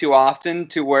joke way too often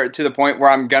to the point where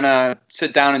I'm gonna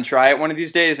sit down and try it one of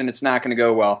these days, and it's not gonna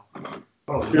go well.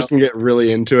 You're just going to get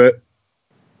really into it.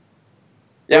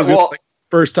 Yeah, well, like,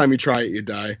 first time you try it, you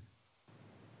die.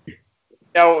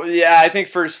 yeah, I think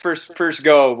first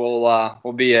go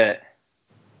will be it.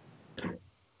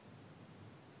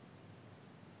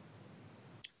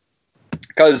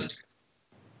 Because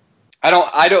I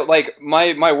don't like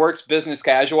my work's business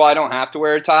casual. I don't have to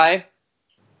wear a tie,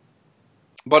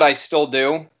 but I still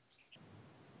do.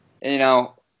 And,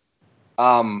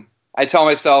 I tell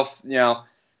myself,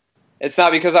 it's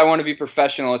not because I want to be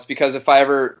professional. It's because if I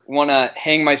ever want to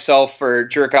hang myself or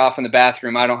jerk off in the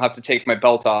bathroom, I don't have to take my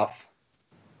belt off.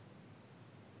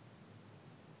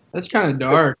 That's kind of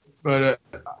dark, but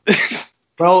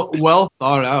well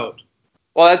thought out.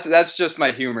 Well, that's just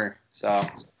my humor. So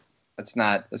that's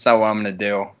not what I'm gonna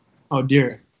do. Oh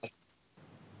dear,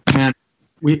 man,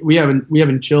 we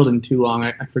haven't chilled in too long.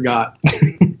 I forgot.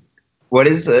 What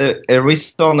is are we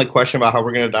still on the question about how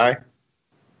we're going to die?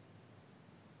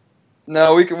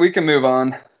 No, we can move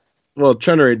on. Well,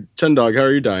 Chen Dog, how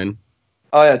are you dying?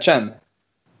 Oh yeah, Chen.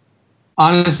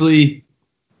 Honestly,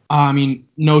 I mean,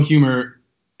 no humor.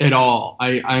 at all.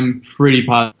 I'm pretty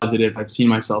positive I've seen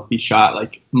myself be shot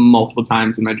like multiple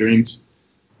times in my dreams.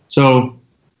 So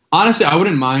honestly, I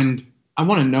wouldn't mind. I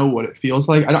want to know what it feels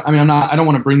like. I don't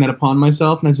want to bring that upon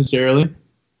myself necessarily,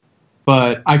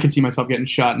 but I could see myself getting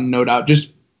shot and no doubt.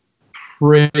 Just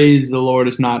praise the Lord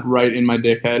it's not right in my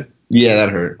dickhead. Yeah, that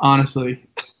hurt. Honestly,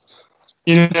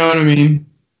 you know what I mean?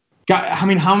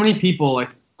 How many people like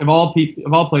of all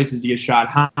places to get shot?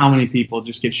 How many people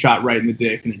just get shot right in the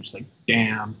dick and they're just like,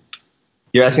 damn.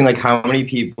 You're asking like how many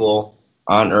people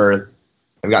on Earth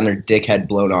have gotten their dickhead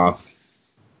blown off?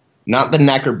 Not the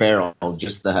neck or barrel,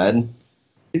 just the head.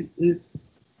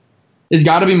 It's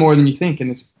got to be more than you think,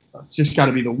 and it's just got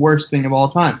to be the worst thing of all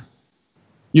time.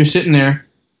 You're sitting there,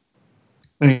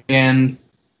 and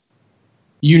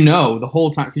you know the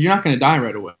whole time, because you're not going to die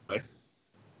right away.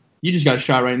 You just got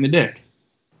shot right in the dick.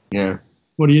 Yeah.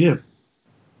 What do?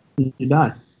 You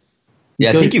die. Yeah,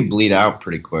 I think you bleed out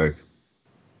pretty quick.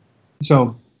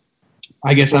 So,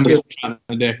 I guess I'm just shot in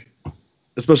the dick.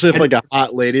 Especially if like a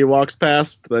hot lady walks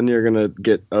past, then you're gonna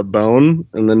get a bone,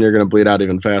 and then you're gonna bleed out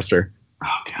even faster.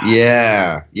 Oh god.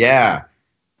 Yeah.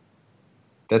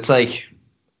 That's like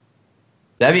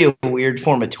that'd be a weird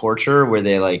form of torture where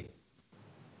they like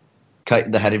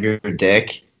cut the head of your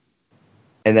dick,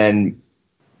 and then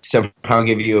somehow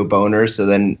give you a boner. So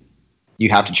then you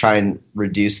have to try and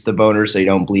reduce the boner so you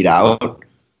don't bleed out,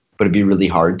 but it'd be really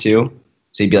hard to.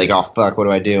 So you'd be like, "Oh fuck, what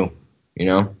do I do?" You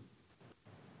know.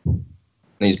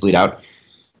 And you just bleed out.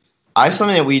 I have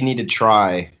something that we need to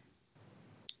try.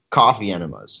 Coffee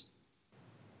enemas.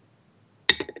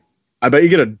 I bet you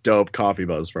get a dope coffee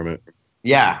buzz from it.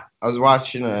 Yeah. I was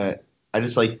watching I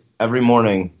just like every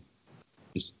morning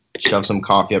just shove some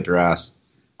coffee up your ass.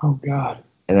 Oh god.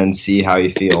 And then see how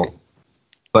you feel.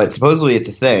 But supposedly it's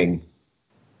a thing.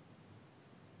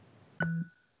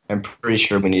 I'm pretty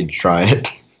sure we need to try it.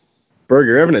 Berg,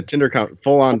 you're having a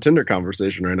full-on Tinder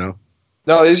conversation right now.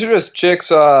 No, these are just chicks.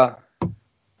 These are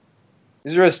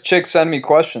just chicks sending me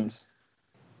questions.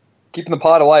 Keeping the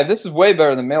pot alive. This is way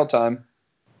better than mail time.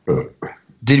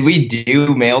 Did we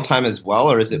do mail time as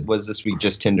well, or was this week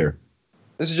just Tinder?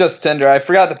 This is just Tinder. I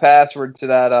forgot the password to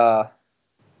that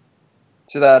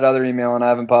other email, and I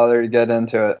haven't bothered to get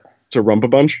into it. To rump a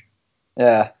bunch?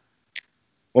 Yeah.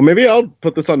 Well, maybe I'll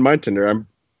put this on my Tinder.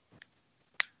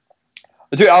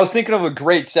 Dude, I was thinking of a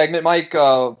great segment, Mike,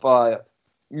 of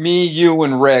me, you,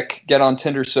 and Rick get on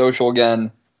Tinder Social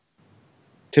again.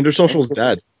 Tinder Social's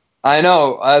dead. I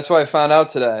know. That's what I found out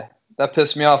today. That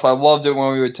pissed me off. I loved it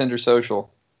when we would Tinder Social.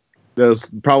 That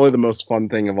was probably the most fun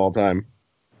thing of all time.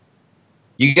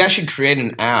 You guys should create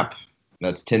an app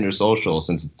that's Tinder Social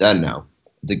since it's dead now.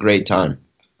 It's a great time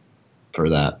for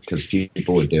that because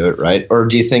people would do it, right? Or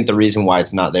do you think the reason why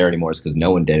it's not there anymore is because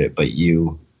no one did it but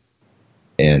you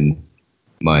and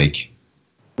Mike?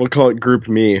 We'll call it Group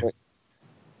Me.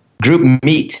 Group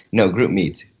Meet. No, Group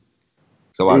Meet.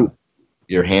 So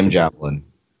you're ham javelin.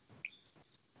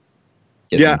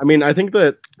 Yeah, I mean, I think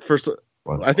that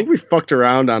I think we fucked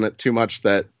around on it too much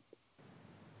that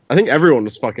I think everyone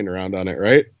was fucking around on it,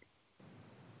 right?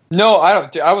 No, I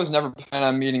don't. I was never planning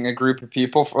on meeting a group of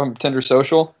people from Tinder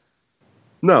Social.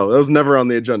 No, that was never on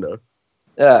the agenda.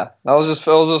 Yeah, that was just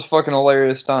a fucking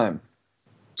hilarious time.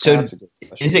 So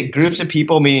is it groups of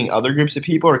people meeting other groups of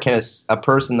people, or can a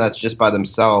person that's just by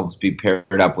themselves be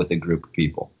paired up with a group of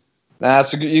people? Nah,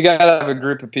 you gotta have a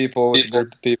group of people with a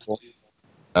group of people.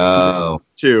 Oh.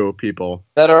 2 people.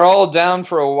 That are all down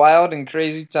for a wild and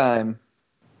crazy time.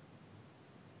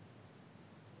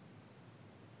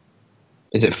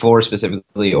 Is it for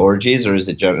specifically orgies, or is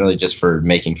it generally just for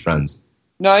making friends?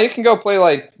 No, you can go play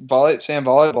like sand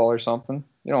volleyball or something.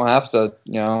 You don't have to,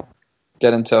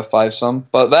 get into a 5-some.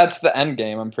 But that's the end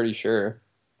game, I'm pretty sure.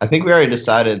 I think we already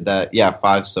decided that,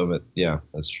 5-some. Yeah,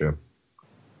 that's true.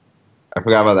 I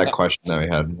forgot about that question that we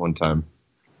had one time.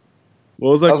 What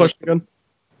was that question again?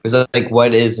 It was like,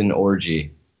 what is an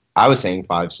orgy? I was saying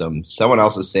 5-some. Someone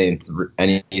else was saying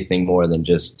anything more than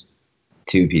just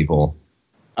 2 people.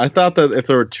 I thought that if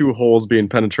there were 2 holes being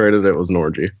penetrated, it was an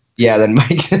orgy. Yeah, then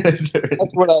Mike.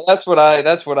 That's what I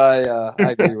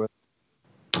agree with.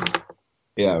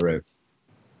 Yeah, right.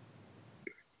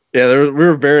 Yeah, we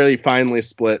were very finely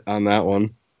split on that one.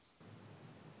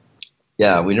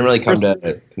 Yeah, we didn't really come to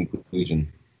a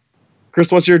conclusion.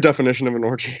 Chris, what's your definition of an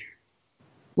orgy?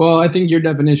 Well, I think your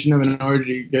definition of an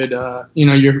orgy could,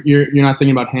 you're not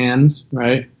thinking about hands,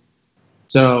 right?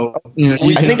 So,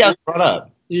 I think that was brought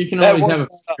up. You can always have a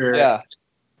finger. Yeah.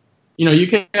 You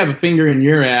can have a finger in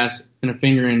your ass and a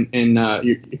finger in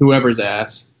whoever's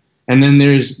ass, and then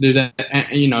there's you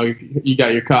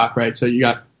got your cock, right? So you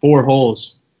got 4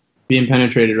 holes being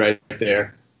penetrated right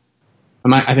there.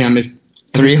 I think I missed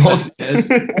 3 holes. Yes.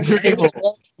 3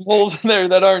 holes. Holes in there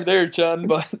that aren't there, John.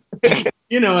 But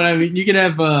You know what I mean? You could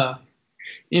have,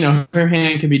 her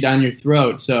hand could be down your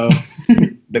throat. So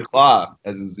The claw,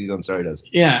 as Aziz Ansari does.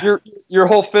 yeah. your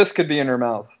whole fist could be in her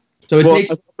mouth. So it Well,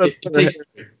 takes. It takes.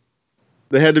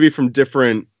 They had to be from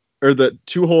different, or the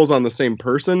 2 holes on the same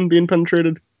person being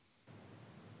penetrated.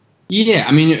 Yeah,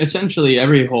 I mean, essentially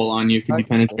every hole on you can be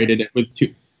penetrated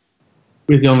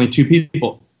with only 2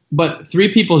 people. But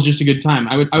 3 people is just a good time.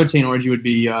 I would say an orgy would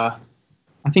be.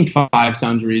 I think 5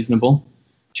 sounds reasonable.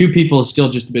 2 people is still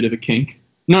just a bit of a kink.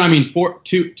 No, I mean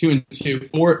 2 and 2.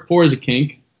 4 is a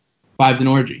kink. 5's an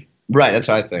orgy. Right, that's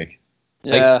what I think.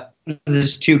 Yeah.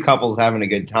 There's 2 couples having a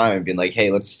good time, being like,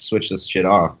 "Hey, let's switch this shit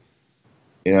off."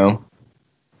 You know,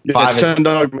 Yeah, 5 is- Chen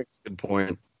Dog makes a good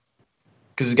point.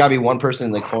 because there's got to be one person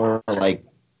in the corner like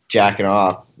jacking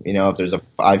off. You know, if there's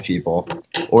 5 people,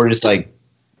 or just like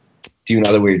doing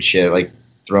other weird shit, like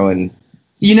throwing.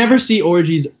 You never see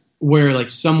orgies where like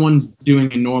someone's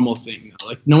doing a normal thing.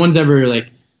 Like no one's ever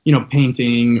like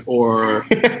painting or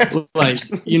like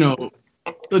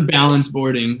balance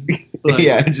boarding. Like,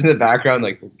 Yeah, just in the background,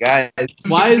 like, guys.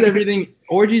 Why is everything?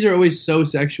 Orgies are always so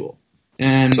sexual,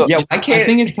 and Yeah, I I can't.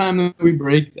 think it's time that we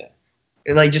break that.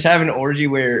 Like, just have an orgy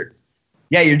where,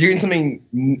 yeah, you're doing something,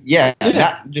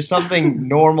 not just something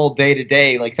normal day to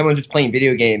day. Like, someone's just playing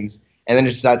video games, and then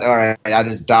it decides, all right, I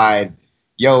just died.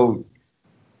 Yo,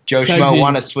 Joe Tag Schmo, team.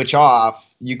 want to switch off?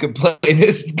 You could play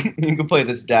this. You could play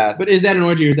this death. But is that an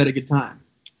orgy or is that a good time?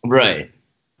 Right.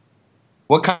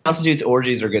 What constitutes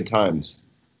orgies or good times?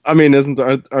 I mean,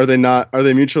 are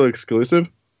they mutually exclusive?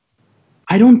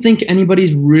 I don't think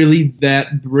anybody's really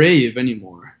that brave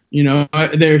anymore.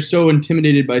 They're so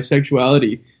intimidated by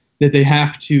sexuality that they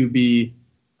have to be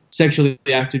sexually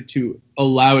active to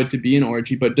allow it to be an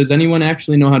orgy. But does anyone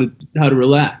actually know how to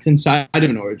relax inside of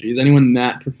an orgy? Is anyone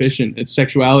that proficient at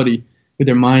sexuality with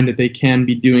their mind that they can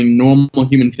be doing normal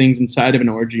human things inside of an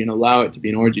orgy and allow it to be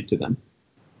an orgy to them?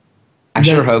 I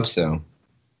sure hope so.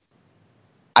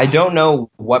 I don't know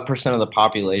what % of the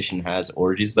population has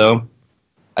orgies, though.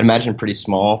 I'd imagine pretty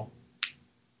small.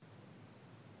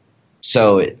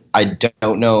 So I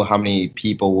don't know how many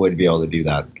people would be able to do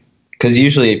that. Because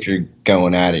usually if you're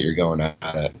going at it, you're going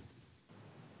at it.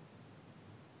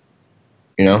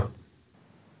 You know?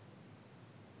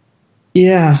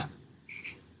 Yeah.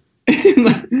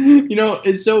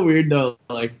 It's so weird though.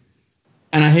 Like,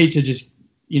 and I hate to just,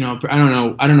 I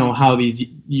don't know how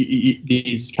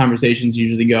these conversations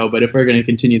usually go, but if we're going to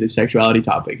continue the sexuality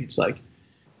topic, it's like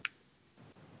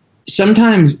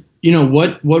sometimes,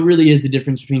 what really is the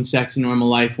difference between sex and normal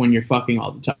life when you're fucking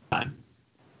all the time?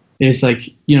 It's like,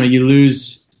 you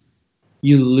lose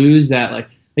that, like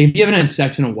if you haven't had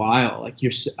sex in a while, like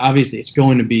obviously it's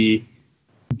going to be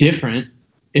different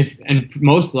and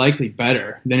most likely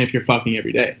better than if you're fucking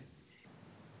every day.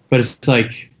 But it's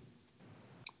like,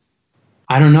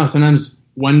 I don't know. Sometimes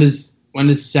when does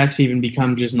sex even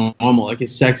become just normal? Like,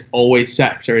 is sex always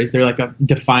sex, or is there like a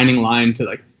defining line to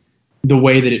like the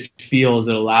way that it feels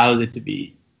that allows it to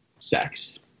be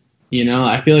sex?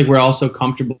 I feel like we're all so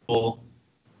comfortable.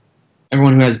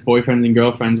 Everyone who has boyfriends and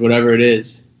girlfriends, whatever it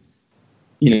is,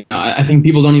 I think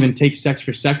people don't even take sex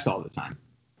for sex all the time.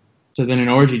 So then an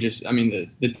orgy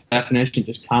the definition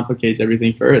just complicates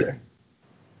everything further.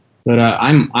 But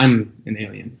I'm an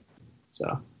alien,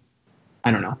 so. I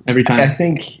don't know. Every time. I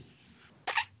think.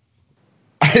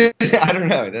 I don't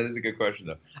know. That is a good question,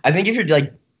 though. I think if you're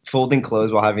like folding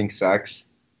clothes while having sex,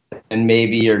 and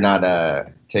maybe you're not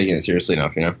taking it seriously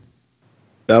enough,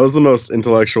 That was the most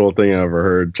intellectual thing I ever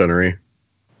heard, Chenery.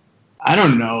 I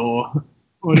don't know.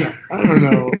 I don't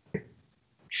know.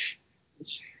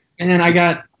 And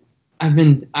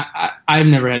I've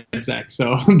never had sex,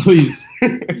 so please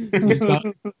just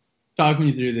talk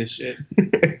me through this shit.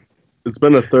 It's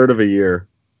been a third of a year.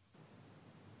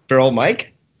 For old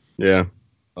Mike? Yeah.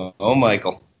 Oh,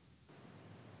 Michael.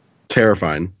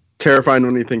 Terrifying. Terrifying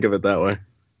when you think of it that way.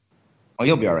 Oh,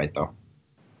 you'll be all right, though.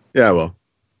 Yeah, well.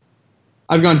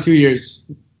 I've gone 2 years.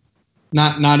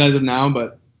 Not as of now,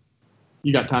 but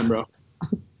you got time, bro.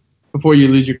 Before you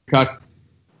lose your cock.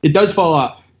 It does fall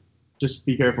off. Just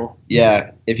be careful.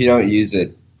 Yeah, if you don't use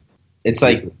it, it's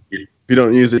like, If you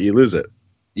don't use it, you lose it.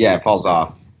 yeah, it falls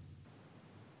off.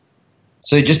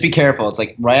 So just be careful. It's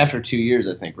like right after 2 years,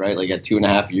 I think, right? Like at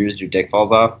 2.5 years, your dick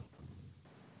falls off.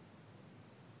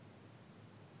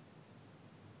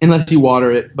 Unless you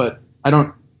water it, but I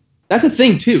don't. That's a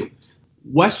thing, too.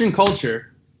 Western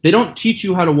culture, they don't teach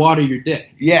you how to water your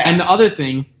dick. Yeah. And the other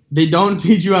thing, they don't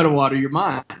teach you how to water your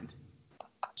mind.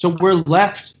 So we're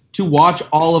left to watch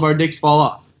all of our dicks fall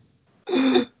off.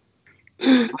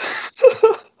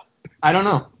 I don't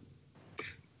know.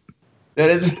 That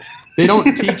is. They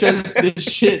don't teach us this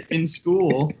shit in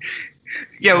school.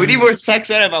 Yeah, we need more sex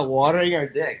ed about watering our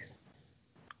dicks.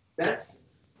 That's.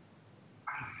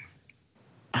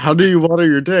 How do you water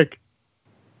your dick?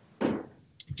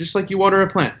 Just like you water a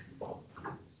plant.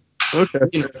 Okay.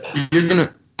 You're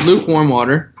gonna lukewarm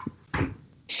water,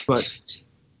 but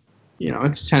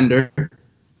it's tender.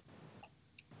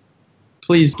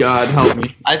 Please, God, help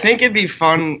me. I think it'd be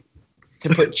fun to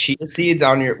put chia seeds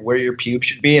on where your pubes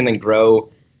should be, and then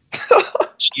grow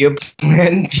chia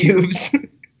plant pubes,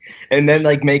 and then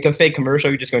like make a fake commercial.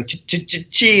 You're just going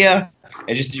chia,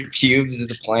 and just your pubes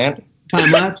is a plant.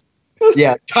 Time lapse.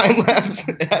 Yeah, time lapse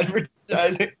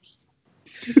advertising.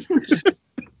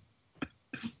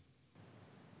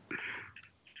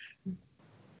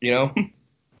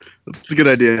 That's a good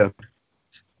idea.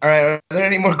 All right, are there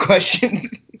any more questions?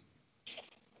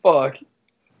 Fuck.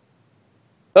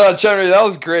 Chenry, that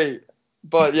was great.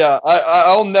 But yeah,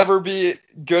 I'll never be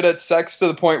good at sex to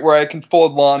the point where I can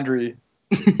fold laundry.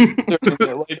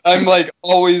 I'm like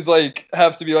always like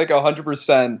have to be like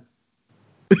 100%.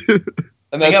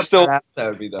 And that's still that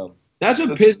would be dumb. That's what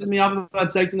pisses me off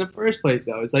about sex in the first place,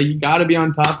 though. It's like you got to be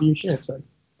on top of your shit. It's like,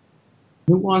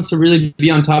 who wants to really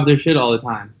be on top of their shit all the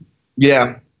time?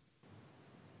 Yeah.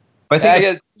 But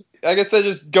I guess that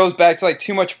just goes back to like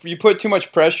too much. You put too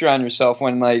much pressure on yourself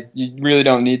when like you really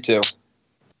don't need to.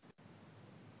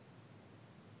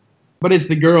 But it's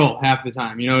the girl half the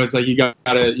time. It's like you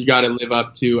gotta live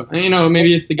up to.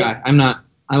 Maybe it's the guy. I'm not.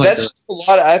 I like that's just a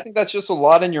lot. I think that's just a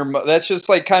lot in your. That's just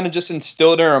like kind of just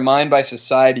instilled in our mind by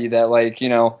society that like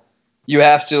you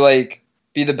have to like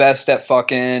be the best at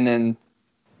fucking and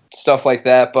stuff like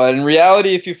that. But in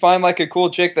reality, if you find like a cool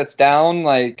chick that's down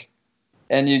like,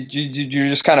 and you're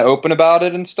just kind of open about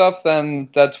it and stuff, then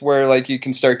that's where like you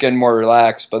can start getting more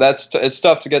relaxed. But it's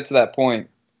tough to get to that point.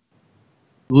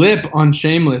 Lip on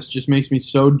Shameless just makes me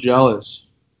so jealous.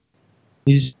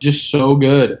 He's just so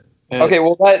good. Okay,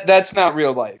 well that's not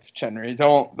real life, Chenry.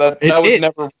 That would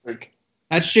never work.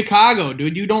 That's Chicago,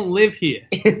 dude. You don't live here.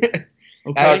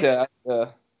 Okay.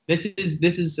 Okay. This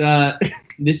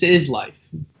is life.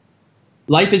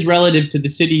 Life is relative to the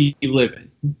city you live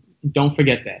in. Don't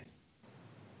forget that.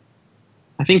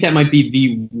 I think that might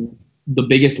be the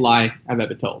biggest lie I've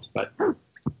ever told. But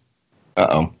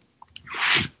Uh-oh.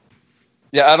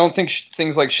 Yeah, I don't think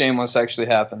things like Shameless actually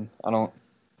happen. I don't.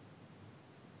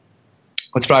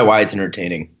 That's probably why it's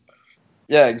entertaining.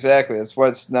 Yeah, exactly. That's why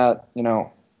it's not,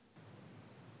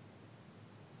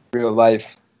 real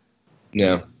life.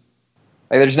 Yeah.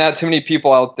 Like, there's not too many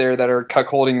people out there that are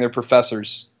cuckolding their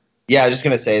professors. Yeah, I was just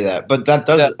gonna say that, but that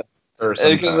does.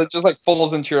 It just like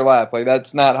falls into your lap. Like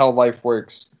that's not how life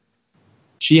works.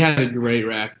 She had a great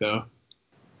rack, though.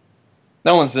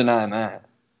 No one's denying that.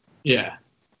 Yeah.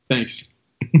 Thanks.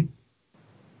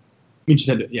 We just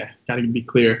had to, gotta be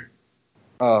clear.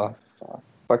 Oh,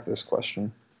 fuck this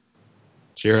question.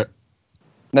 Let's hear it.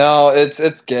 No,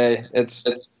 it's gay. It's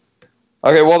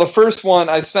okay. Well, the first one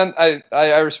I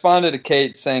responded to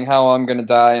Kate saying how I'm gonna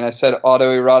die, and I said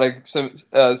autoerotic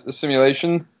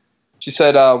simulation. She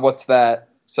said, "What's that?"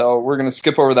 So we're gonna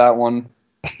skip over that one.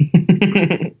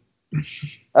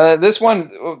 This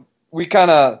one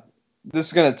this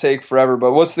is gonna take forever.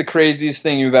 But what's the craziest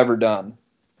thing you've ever done?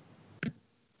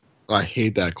 I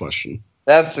hate that question.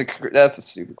 That's a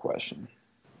stupid question.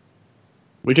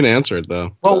 We can answer it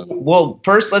though. Well,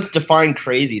 first let's define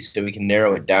crazy so we can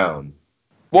narrow it down.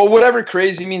 Well, whatever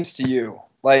crazy means to you.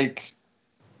 Like,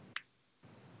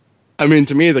 I mean,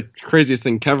 to me, the craziest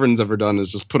thing Kevin's ever done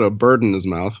is just put a bird in his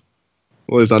mouth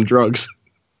while he's on drugs.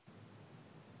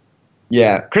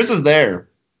 Yeah, Chris was there.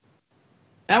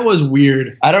 That was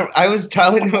weird. I was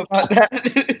telling him about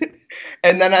that,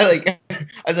 and then I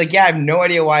was like, yeah, I have no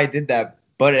idea why I did that,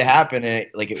 but it happened, and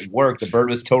it worked. The bird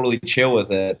was totally chill with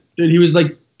it. Dude, he was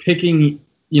like picking,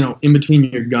 in between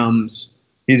your gums.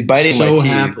 He's biting my so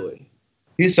teeth. happily.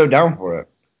 He's so down for it.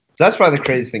 So that's probably the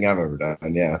craziest thing I've ever done.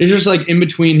 Yeah. It's just like in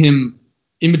between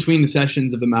the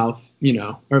sessions of the mouth,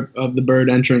 or of the bird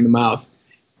entering the mouth.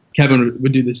 Kevin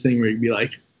would do this thing where he'd be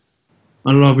like,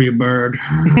 "I love you, bird.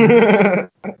 I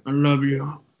love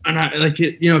you," and I like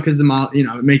it, because the mouth,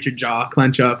 it makes your jaw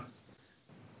clench up.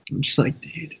 I'm just like,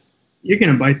 dude, you're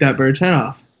gonna bite that bird's head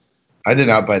off. I did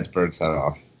not bite the bird's head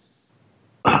off.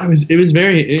 It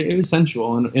was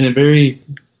sensual in a very,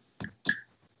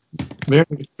 very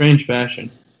strange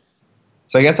fashion.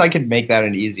 So I guess I could make that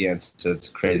an easy answer to it's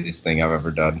the craziest thing I've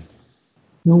ever done.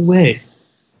 No way.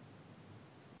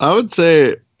 I would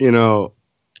say,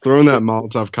 throwing that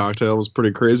Molotov cocktail was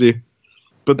pretty crazy.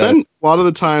 But then a lot of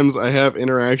the times I have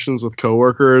interactions with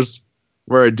coworkers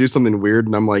where I do something weird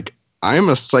and I'm like, I am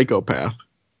a psychopath,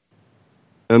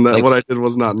 and that Like- what I did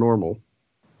was not normal.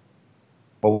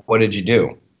 Well, what did you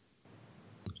do?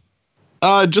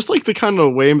 Just like the kind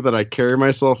of way that I carry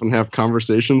myself and have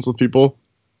conversations with people.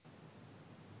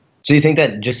 So you think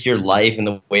that just your life and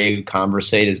the way you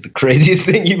conversate is the craziest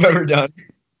thing you've ever done?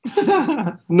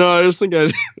 No, I just think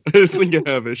I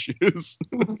have issues.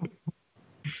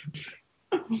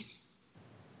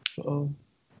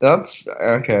 That's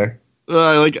okay.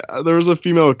 There was a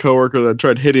female coworker that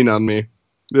tried hitting on me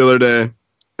the other day,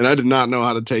 and I did not know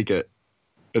how to take it,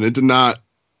 and it did not.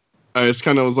 I just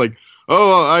kind of was like,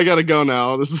 "Oh, I gotta go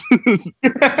now. This is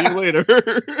see you later."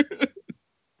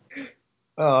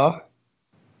 Oh,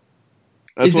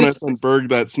 That's Is when this- I sent Berg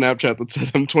that Snapchat that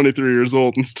said, "I'm 23 years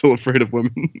old and still afraid of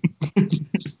women."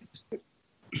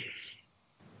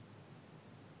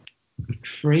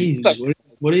 Crazy.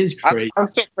 What is crazy? I'm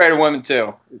still afraid of women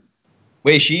too.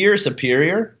 wait, she your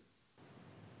superior?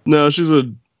 No, she's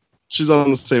on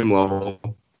the same level.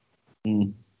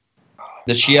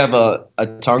 Does she have a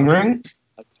tongue ring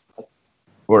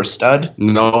or a stud?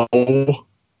 No,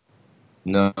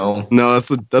 No.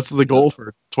 that's the goal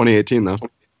for 2018 though.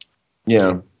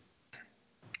 Yeah,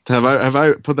 Have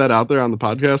I put that out there on the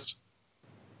podcast?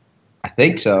 I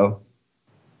think so.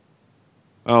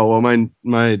 Oh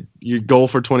well, your goal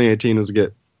for 2018 is to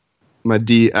get my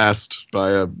D asked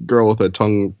by a girl with a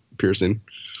tongue piercing.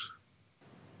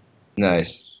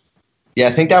 Nice. Yeah,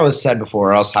 I think that was said before.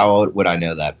 Or else, how would I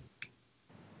know that?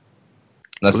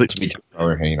 Unless Was it- we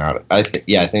were hanging out. I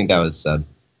think that was said.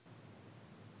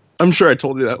 I'm sure I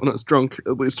told you that when I was drunk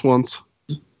at least once.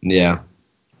 Yeah.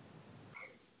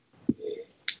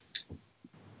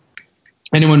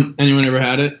 Anyone ever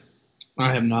had it?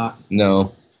 I have not.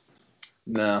 No.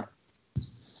 No.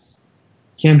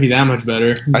 Can't be that much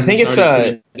better. I think it's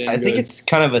already pretty I damn think good. it's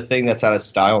kind of a thing that's out of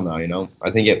style now. You know,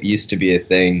 I think it used to be a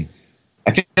thing.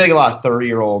 I feel like a lot of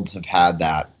 30-year-olds have had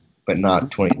that, but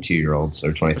not 22-year-olds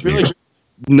or I feel 23-year-olds.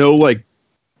 like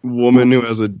no woman who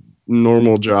has a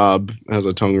normal job has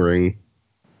a tongue ring.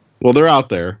 Well, they're out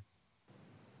there.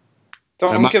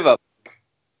 Don't give up.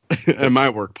 At my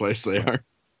workplace, they are.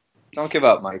 Don't give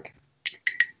up, Mike.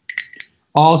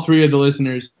 All three of the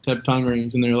listeners have tongue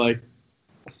rings, and they're like,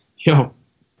 "Yo,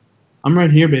 I'm right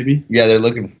here, baby." Yeah, they're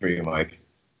looking for you, Mike.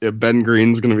 Yeah, Ben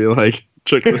Green's gonna be like,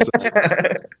 check this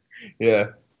out.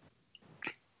 Yeah.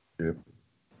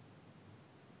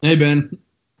 Hey, Ben.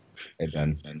 Hey,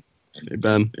 Ben. Hey,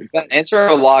 Ben. Answer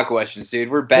our law questions, dude.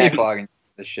 We're backlogging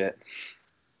this shit.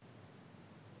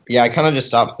 Yeah, I kind of just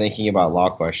stopped thinking about law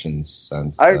questions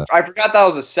since. I forgot that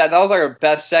was that was like our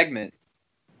best segment.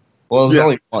 Well, it was Yeah.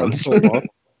 only once.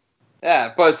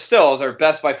 Yeah, but still, it was our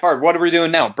best by far. What are we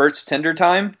doing now? Bert's Tinder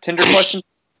time? Tinder question?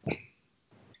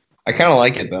 I kind of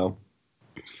like it though.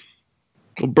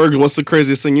 Well, Berg, what's the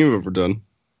craziest thing you've ever done?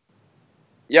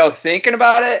 Yo, thinking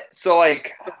about it, so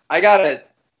like, I got a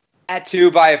tattoo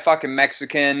by a fucking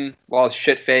Mexican while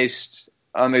shit faced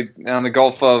on the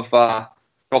Gulf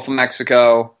of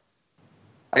Mexico.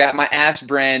 I got my ass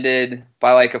branded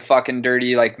by like a fucking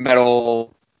dirty like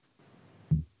metal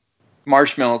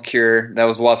marshmallow cure that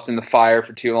was left in the fire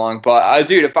for too long. But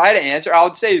dude, if I had to answer, I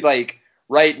would say like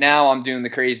right now I'm doing the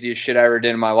craziest shit I ever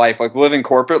did in my life, like living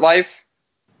corporate life.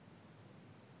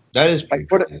 That is pretty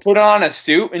Like put on a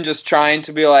suit and just trying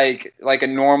to be like a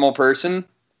normal person,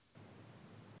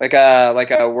 like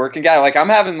a working guy. Like I'm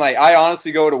having like I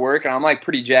honestly go to work and I'm like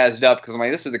pretty jazzed up because I'm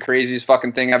like this is the craziest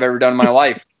fucking thing I've ever done in my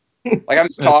life. Like I'm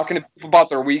just talking to people about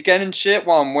their weekend and shit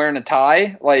while I'm wearing a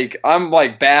tie. Like I'm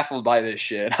like baffled by this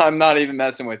shit. I'm not even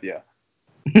messing with you.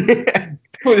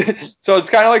 So it's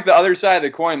kind of like the other side of the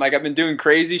coin. Like I've been doing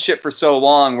crazy shit for so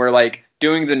long where like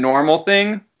doing the normal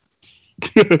thing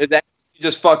is actually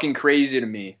just fucking crazy to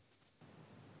me.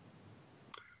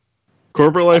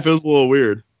 Corporate life is a little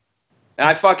weird. And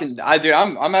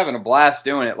I'm having a blast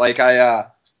doing it. Like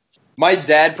my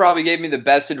dad probably gave me the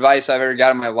best advice I've ever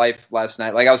got in my life last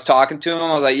night. Like I was talking to him,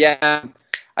 I was like, yeah,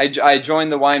 I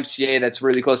joined the YMCA that's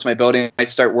really close to my building. I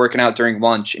start working out during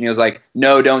lunch. And he was like,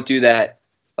 no, don't do that.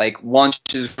 Like lunch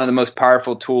is one of the most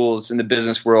powerful tools in the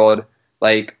business world.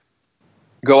 Like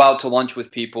go out to lunch with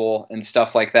people and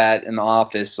stuff like that in the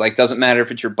office. Like doesn't matter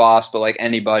if it's your boss, but like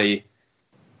anybody.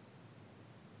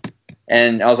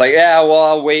 And I was like, yeah, well,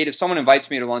 I'll wait. If someone invites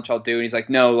me to lunch, I'll do it. And he's like,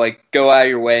 no, like, go out of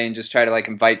your way and just try to, like,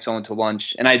 invite someone to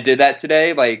lunch. And I did that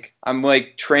today. Like, I'm,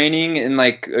 like, training in,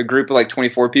 like, a group of, like,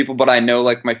 24 people, but I know,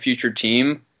 like, my future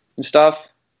team and stuff.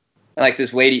 And, like,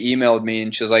 this lady emailed me,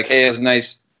 and she was like, hey, it was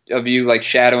nice of you, like,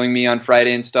 shadowing me on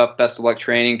Friday and stuff. Best of luck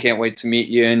training. Can't wait to meet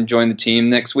you and join the team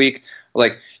next week. I was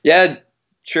like, yeah,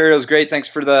 sure, it was great. Thanks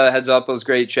for the heads up. It was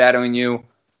great shadowing you.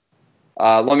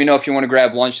 Let me know if you want to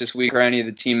grab lunch this week or any of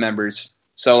the team members.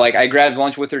 So, like, I grabbed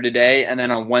lunch with her today, and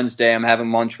then on Wednesday I'm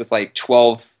having lunch with, like,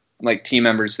 12, like, team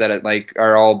members that, like,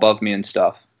 are all above me and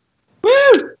stuff.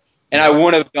 Woo! And I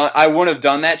wouldn't have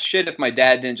done that shit if my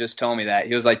dad didn't just tell me that.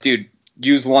 He was like, dude,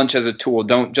 use lunch as a tool.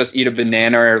 Don't just eat a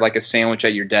banana or, like, a sandwich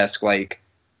at your desk. Like,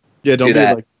 Yeah, don't do be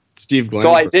that. like Steve Glenn.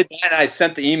 So I did that, and I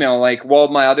sent the email, like, well,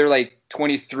 my other, like,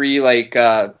 23, like,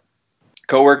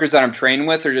 coworkers that I'm training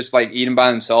with are just, like, eating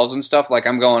by themselves and stuff. Like,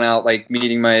 I'm going out, like,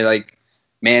 meeting my, like,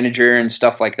 manager and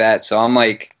stuff like that. So I'm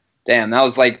like, damn, that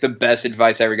was, like, the best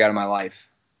advice I ever got in my life.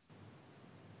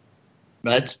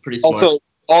 That's pretty smart.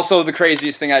 Also the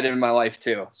craziest thing I did in my life,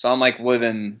 too. So I'm, like,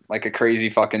 living, like, a crazy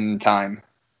fucking time.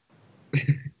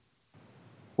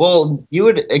 Well, you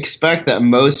would expect that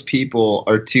most people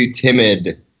are too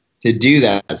timid to do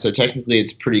that, so technically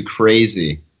it's pretty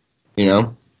crazy, you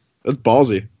know? That's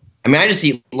ballsy. I mean, I just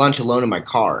eat lunch alone in my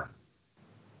car.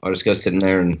 I'll just go sit in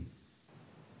there and,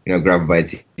 you know, grab a bite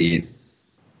to eat,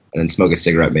 and then smoke a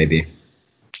cigarette maybe.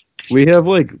 We have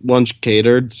like lunch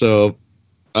catered, so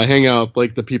I hang out with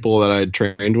like the people that I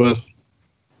trained with.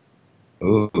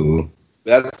 Ooh.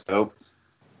 That's dope.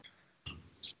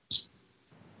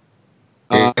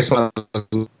 They're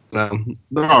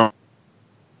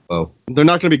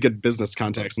not going to be good business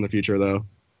contacts in the future, though.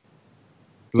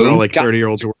 Because they're all like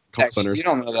 30-year-olds who work in call centers. You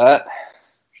don't know that.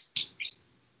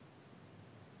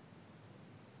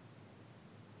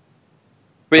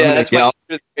 But yeah, that's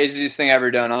the craziest thing I've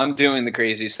ever done. I'm doing the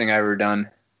craziest thing I've ever done.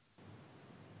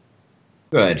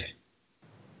 Good.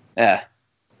 Yeah.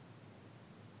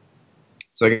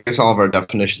 So I guess all of our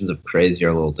definitions of crazy are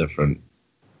a little different.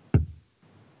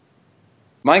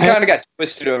 Mine kind of got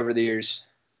twisted over the years.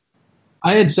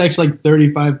 I had sex like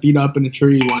 35 feet up in a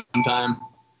tree one time.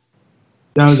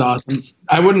 That was awesome.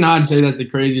 I would not say that's the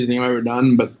craziest thing I've ever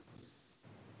done, but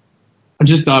I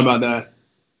just thought about that.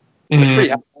 That's pretty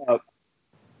high up.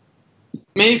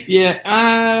 Maybe,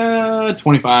 yeah,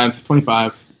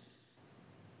 25.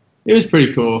 It was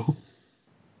pretty cool.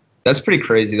 That's pretty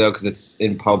crazy, though, because it's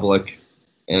in public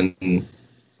and in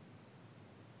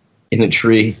a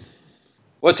tree.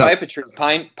 What type of tree?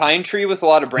 Pine tree with a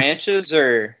lot of branches,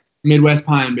 or Midwest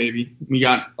pine, baby. We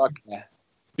got fuck yeah.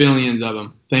 billions of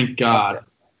them. Thank God.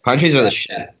 Pine trees are the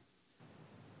shit.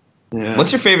 Yeah.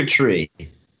 What's your favorite tree?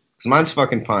 Because mine's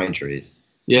fucking pine trees.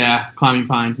 Yeah, climbing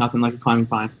pine. Nothing like a climbing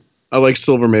pine. I like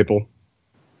silver maple.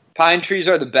 Pine trees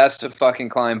are the best to fucking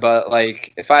climb, but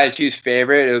like if I had to choose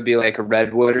favorite, it would be like a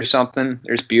redwood or something.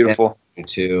 They're just beautiful. Me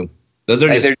too. Those are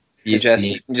Like,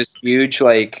 just just huge.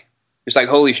 Like it's like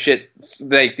holy shit.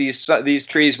 Like these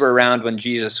trees were around when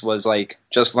Jesus was like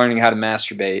just learning how to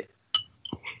masturbate.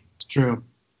 It's true.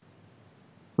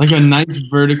 Like a nice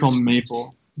vertical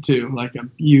maple too, like a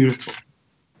beautiful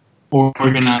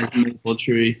organized maple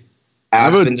tree. I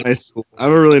have a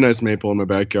really nice maple in my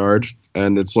backyard,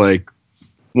 and it's like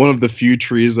one of the few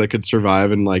trees that could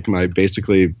survive in like my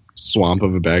basically swamp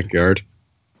of a backyard.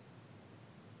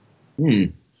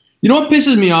 You know what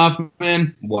pisses me off,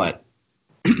 man? What?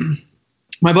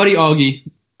 My buddy Augie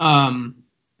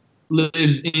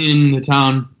lives in the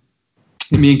town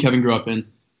that me and Kevin grew up in,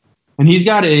 and he's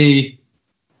got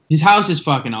his house is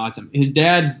fucking awesome. His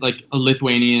dad's like a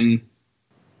Lithuanian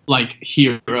like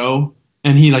hero,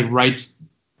 and he like writes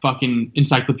fucking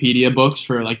encyclopedia books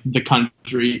for like the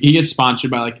country. He gets sponsored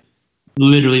by like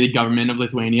literally the government of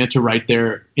Lithuania to write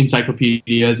their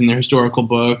encyclopedias and their historical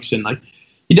books, and like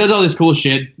he does all this cool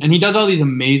shit, and he does all these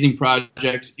amazing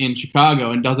projects in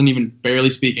Chicago and doesn't even barely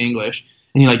speak English,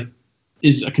 and he like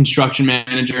is a construction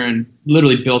manager and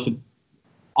literally built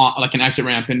like an exit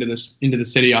ramp into the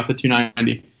city off the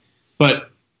 290.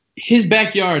 But his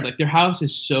backyard, like their house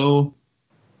is just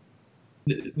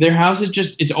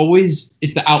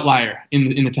it's the outlier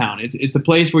in the town. It's the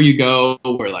place where you go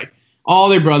where like all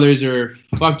their brothers are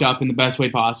fucked up in the best way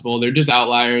possible. They're just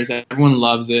outliers. Everyone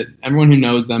loves it. Everyone who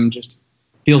knows them just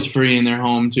feels free in their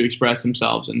home to express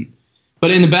themselves. But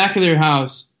in the back of their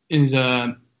house is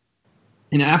an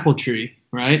apple tree,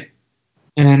 right?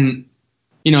 And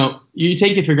you know, you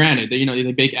take it for granted that, you know,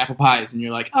 they bake apple pies and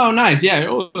you're like, oh, nice. Yeah.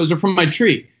 Oh, those are from my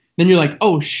tree. Then you're like,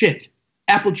 oh, shit.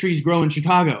 Apple trees grow in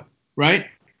Chicago. Right?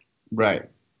 Right.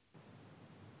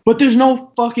 But there's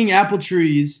no fucking apple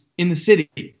trees in the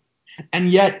city.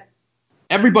 And yet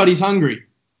everybody's hungry.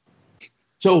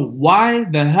 So why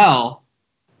the hell?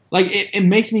 Like, it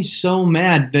makes me so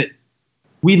mad that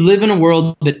we live in a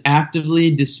world that actively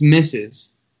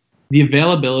dismisses the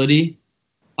availability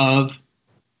of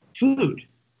food.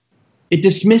 It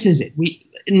dismisses it. We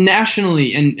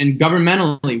nationally and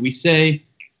governmentally, we say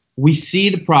we see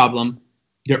the problem.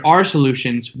 There are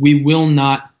solutions. We will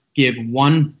not give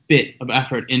one bit of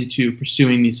effort into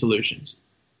pursuing these solutions.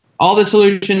 All the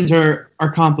solutions are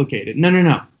complicated. No,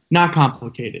 not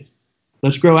complicated.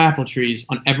 Let's grow apple trees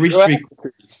on every street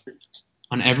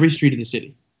of the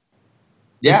city.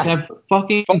 Yeah. Let's have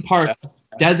fucking parks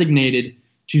designated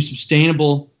to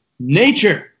sustainable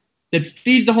nature that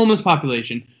feeds the homeless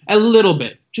population a little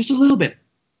bit, just a little bit.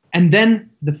 And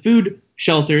then the food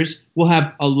shelters will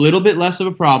have a little bit less of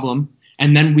a problem,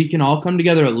 and then we can all come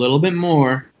together a little bit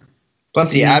more. Plus,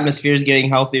 the atmosphere is getting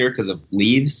healthier because of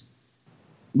leaves.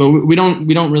 But we don't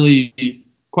really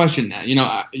question that. You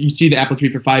know, you see the apple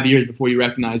tree for 5 years before you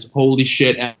recognize, holy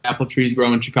shit, apple trees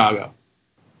grow in Chicago.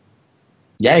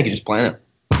 Yeah, you can just plant it.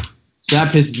 So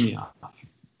that pisses me off.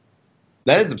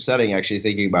 That is upsetting, actually,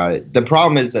 thinking about it. The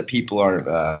problem is that people aren't.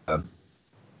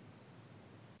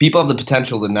 People have the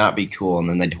potential to not be cool, and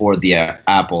then they hoard the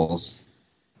apples,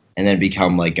 and then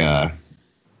become like a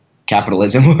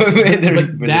capitalism.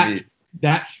 But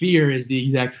that fear is the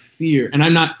exact fear, and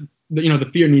I'm not. You know, the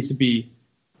fear needs to be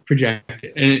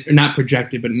projected, and not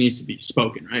projected, but it needs to be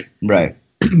spoken, right? Right.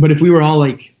 But if we were all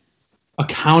like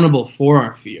accountable for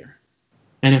our fear,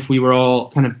 and if we were all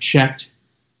kind of checked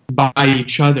by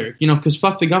each other, you know, because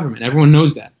fuck the government, everyone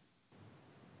knows that.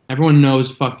 Everyone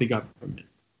knows fuck the government.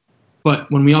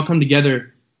 But when we all come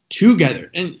together,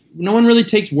 and no one really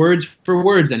takes words for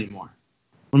words anymore.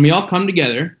 When we all come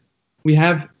together, we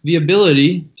have the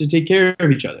ability to take care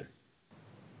of each other.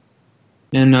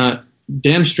 And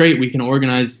damn straight we can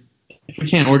organize. If we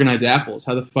can't organize apples,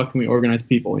 how the fuck can we organize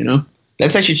people, you know?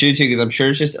 That's actually true, too, because I'm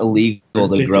sure it's just illegal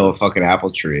to grow a fucking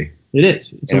apple tree. It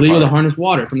is. It's illegal to harness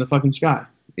water from the fucking sky.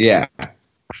 Yeah.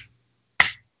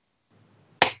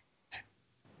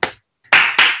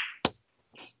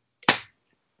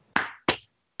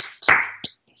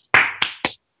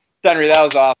 Henry, that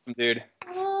was awesome, dude.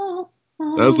 That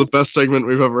was the best segment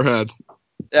we've ever had.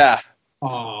 Yeah.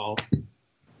 Oh.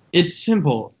 It's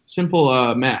simple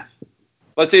math.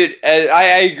 But dude, I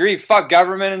agree. Fuck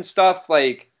government and stuff.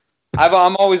 Like,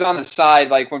 I'm always on the side.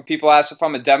 Like when people ask if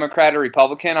I'm a Democrat or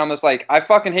Republican, I'm just like, I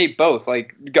fucking hate both.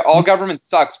 Like all government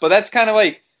sucks. But that's kind of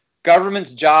like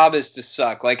government's job is to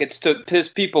suck. Like it's to piss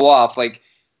people off. Like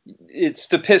it's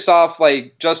to piss off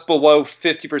like just below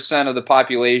 50% of the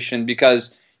population.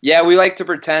 Because yeah, we like to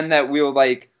pretend that we'll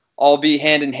like all be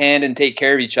hand in hand and take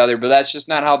care of each other, but that's just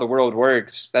not how the world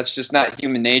works. That's just not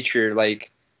human nature.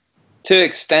 Like, to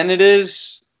extent it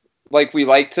is, like, we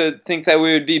like to think that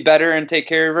we would be better and take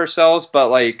care of ourselves, but,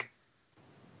 like,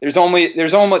 there's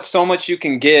almost so much you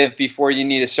can give before you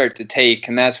need to start to take,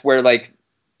 and that's where, like,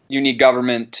 you need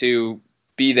government to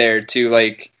be there to,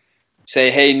 like,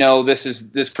 say, hey, no, this is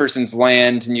this person's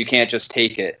land, and you can't just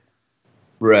take it.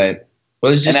 Right.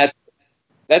 Well, it's just... And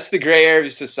that's the gray area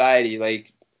of society,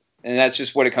 like... And that's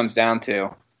just what it comes down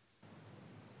to.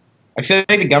 I feel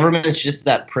like the government is just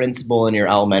that principal in your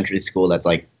elementary school that's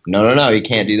like, no, you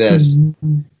can't do this. You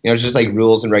know, it's just like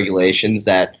rules and regulations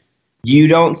that you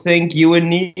don't think you would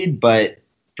need, but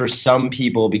for some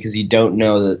people, because you don't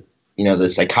know the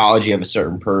psychology of a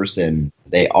certain person,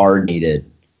 they are needed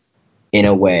in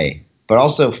a way. But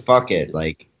also, fuck it,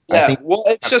 like. Yeah, well,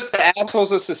 it's just the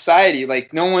assholes of society.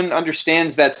 Like, no one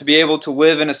understands that to be able to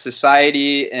live in a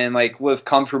society and, like, live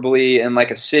comfortably in,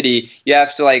 like, a city, you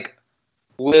have to, like,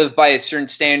 live by a certain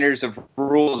standards of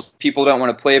rules. People don't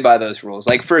want to play by those rules.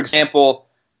 Like, for example,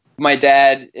 my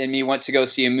dad and me went to go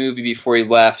see a movie before he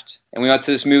left, and we went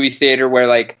to this movie theater where,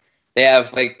 like, they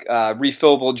have, like,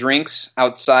 refillable drinks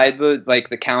outside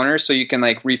the counter so you can,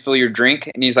 like, refill your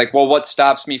drink. And he's like, well, what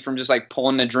stops me from just, like,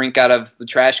 pulling the drink out of the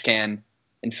trash can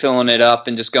and filling it up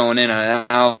and just going in? And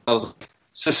I was like,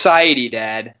 society,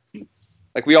 Dad.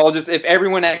 Like, we all just, if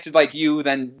everyone acted like you,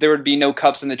 then there would be no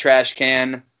cups in the trash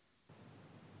can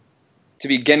to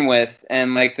begin with,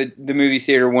 and, like, the movie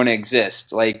theater wouldn't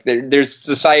exist. Like, there's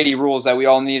society rules that we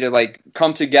all need to, like,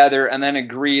 come together and then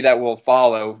agree that we'll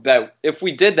follow. That if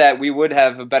we did that, we would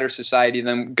have a better society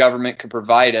than government could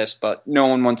provide us, but no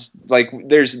one wants, like,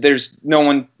 there's no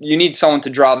one, you need someone to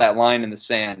draw that line in the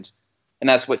sand. And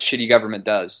that's what shitty government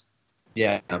does.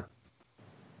 Yeah.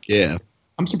 Yeah.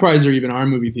 I'm surprised there even are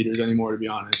movie theaters anymore, to be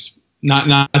honest. Not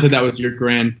that was your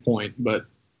grand point, but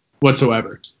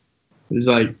whatsoever. It's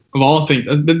like, of all things,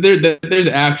 there's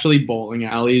actually bowling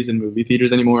alleys and movie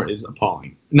theaters anymore is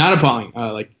appalling. Not appalling,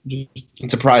 just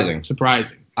surprising.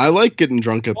 Surprising. I like getting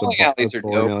drunk at Bowling the alleys are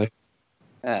bowling dope.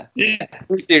 alley. Yeah.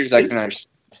 Movie theaters I can understand.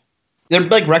 They're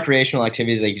like recreational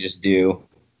activities that you just do.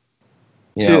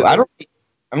 You know,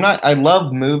 I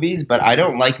love movies, but I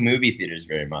don't like movie theaters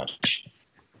very much.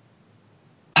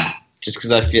 Just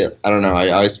because I don't know, I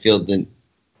always feel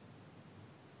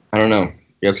I don't know. I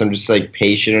guess I'm just, like,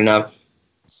 patient enough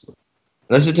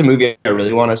Unless it's a movie I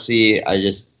really want to see, I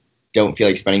just don't feel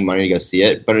like spending money to go see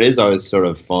it. But it is always sort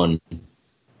of fun.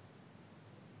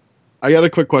 I got a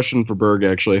quick question for Berg,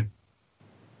 actually.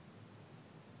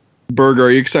 Berg,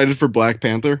 are you excited for Black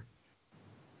Panther?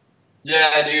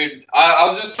 Yeah, dude. I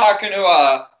was just talking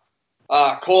to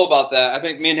Cole about that. I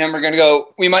think me and him are gonna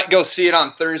go. We might go see it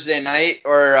on Thursday night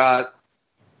or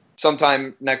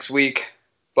sometime next week.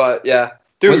 But yeah,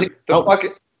 dude,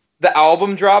 the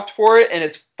album dropped for it, and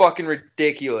it's fucking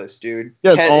ridiculous, dude.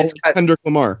 Yeah, it's Kendrick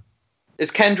Lamar.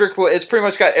 It's Kendrick. It's pretty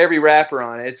much got every rapper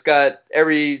on it. It's got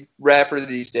every rapper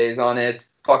these days on it. It's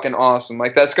fucking awesome.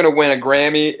 Like, that's gonna win a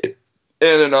Grammy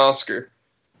and an Oscar.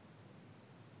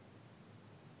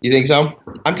 You think so?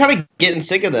 I'm kind of getting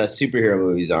sick of the superhero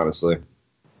movies, honestly.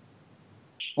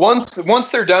 Once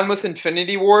they're done with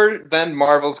Infinity War, then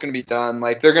Marvel's gonna be done.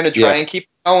 Like, they're gonna try and keep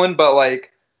going, but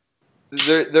like,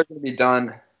 they're gonna be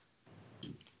done.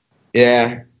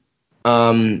 Yeah.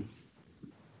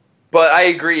 But I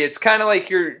agree. It's kind of like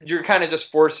you're kind of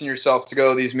just forcing yourself to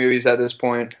go to these movies at this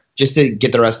point. Just to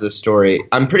get the rest of the story.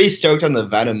 I'm pretty stoked on the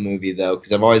Venom movie, though,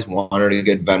 because I've always wanted a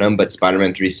good Venom, but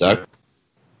Spider-Man 3 sucked.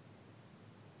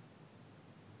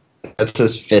 That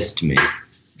says fist to me.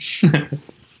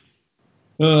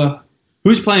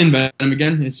 Who's playing Venom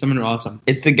again? It's someone awesome.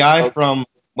 It's the guy from,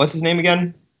 what's his name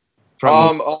again?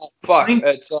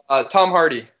 It's Tom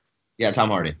Hardy. Yeah, Tom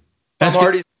Hardy. Tom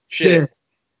Hardy's shit.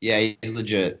 Yeah, he's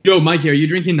legit. Yo, Mikey, are you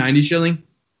drinking 90 Shilling?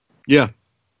 Yeah.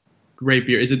 Great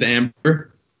beer. Is it the Amber?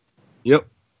 Yep.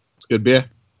 It's good beer.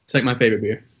 It's like my favorite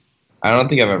beer. I don't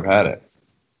think I've ever had it.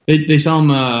 They sell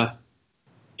them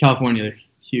California. They're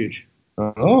huge.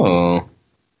 Oh.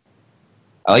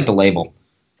 I like the label.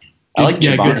 I like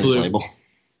Giovanni's label.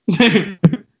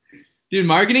 Dude,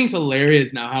 marketing's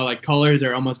hilarious now. How like colors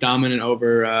are almost dominant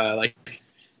over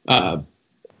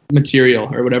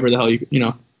material or whatever the hell you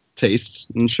know. Taste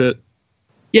and shit.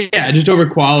 Yeah, just over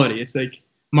quality. It's like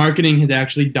marketing has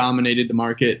actually dominated the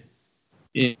market.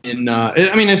 I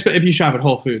mean, if you shop at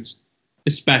Whole Foods,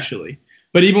 especially,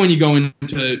 but even when you go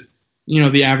into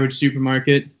the average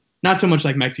supermarket, not so much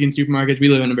like Mexican supermarkets. We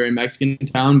live in a very Mexican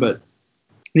town, but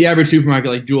the average supermarket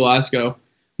like Jewel Osco,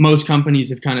 most companies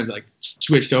have kind of like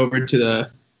switched over to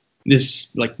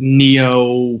this like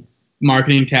neo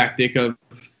marketing tactic of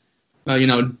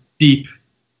deep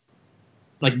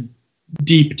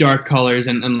dark colors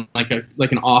and like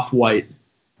an off white.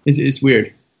 It's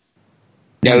weird.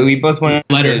 Yeah, we both went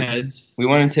letterheads. We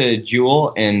went into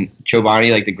Jewel and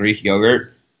Chobani, like the Greek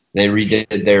yogurt. They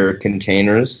redid their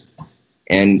containers,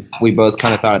 and we both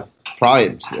kind of thought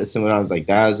probably someone I was like,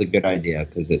 that was a good idea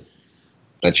because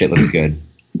that shit looks good.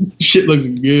 Shit looks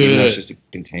good. Even though it's just a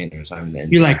container, so I'm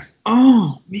You're like,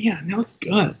 oh man, now it's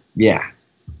good. Yeah.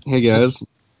 Hey guys.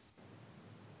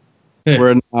 Hey.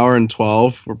 We're an hour and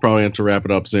 12. We're probably going to wrap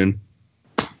it up soon.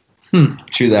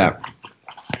 True that.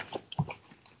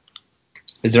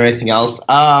 Is there anything else?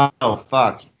 Oh,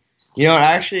 fuck. You know what?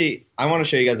 Actually, I want to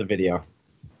show you guys a video.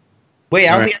 Wait,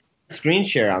 I don't think I have screen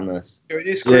share on this. Can we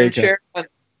do screen share?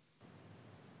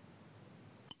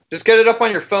 Just get it up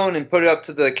on your phone and put it up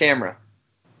to the camera.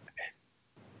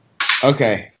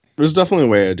 Okay. There's definitely a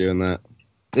way of doing that.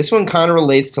 This one kind of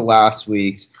relates to last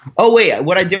week's. Oh, wait.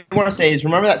 What I did want to say is,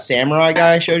 remember that samurai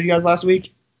guy I showed you guys last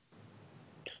week?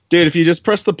 Dude, if you just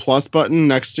press the plus button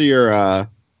next to your... Oh,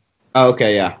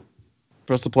 okay, yeah.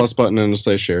 Press the plus button and just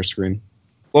say share screen.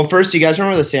 Well, first, you guys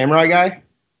remember the samurai guy?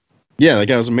 Yeah, that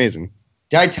guy was amazing.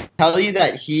 Did I tell you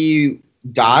that he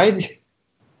died?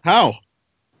 How?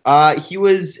 He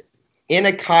was in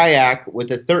a kayak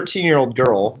with a 13-year-old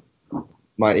girl.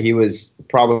 He was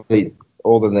probably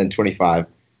older than 25.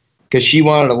 Because she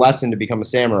wanted a lesson to become a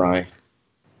samurai.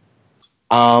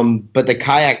 But the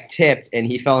kayak tipped, and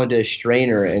he fell into a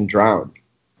strainer and drowned.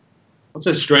 What's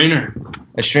a strainer?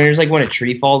 A strainer is like when a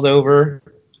tree falls over,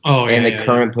 and the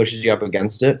current pushes you up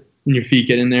against it. And your feet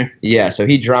get in there? Yeah, so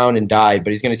he drowned and died,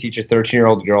 but he's going to teach a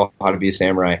 13-year-old girl how to be a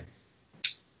samurai.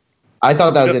 I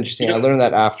thought that was interesting. I learned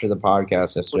that after the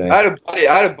podcast yesterday. I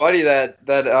had a buddy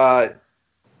that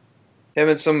him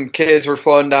and some kids were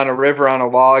floating down a river on a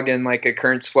log, and like a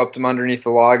current swept him underneath the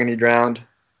log, and he drowned.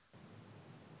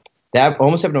 That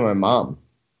almost happened to my mom.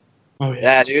 Oh yeah,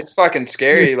 yeah, dude, it's fucking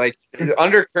scary. Like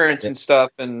undercurrents and stuff,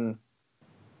 and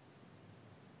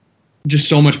just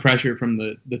so much pressure from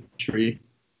the tree.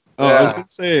 Oh, yeah. I was gonna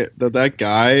say that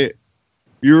guy.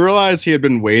 You realize he had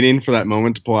been waiting for that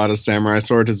moment to pull out a samurai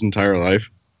sword his entire life?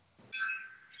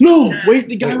 No, wait,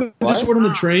 the guy with the sword on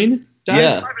the train died?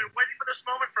 Yeah. I've been waiting for this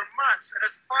moment for months, and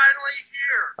it's finally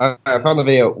here. I found the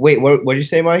video. Wait, what did you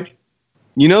say, Mike?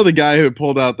 You know the guy who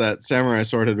pulled out that samurai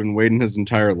sword had been waiting his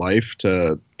entire life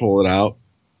to pull it out?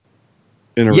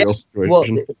 in a Yeah, real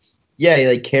situation. well, yeah, he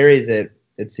like carries it.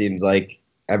 It seems like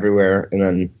everywhere, and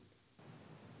then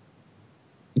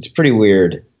it's pretty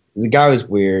weird. The guy was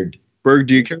weird. Berg,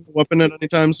 do you carry a weapon at any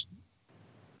times?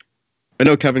 I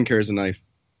know Kevin carries a knife.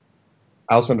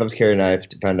 I'll sometimes carry a knife,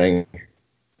 depending.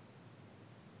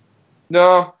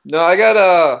 No, I got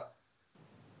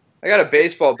a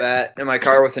baseball bat in my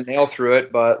car with a nail through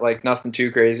it, but like nothing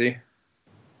too crazy.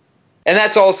 And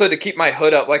that's also to keep my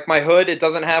hood up. Like my hood, it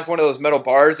doesn't have one of those metal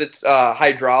bars. It's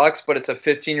hydraulics, but it's a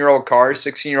 15-year-old car,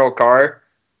 16-year-old car,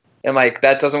 and like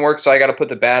that doesn't work. So I got to put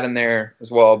the bat in there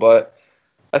as well. But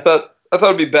I thought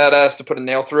it'd be badass to put a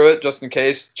nail through it just in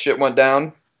case shit went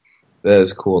down. That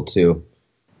is cool too.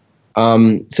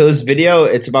 So this video,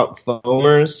 it's about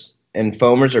foamers, and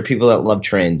foamers are people that love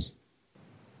trains.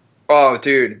 Oh,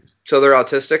 dude. So they're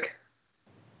autistic?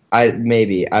 I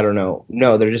don't know.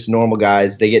 No, they're just normal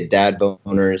guys. They get dad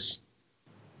boners.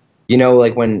 You know,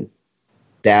 like when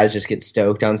dads just get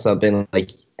stoked on something,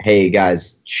 like, hey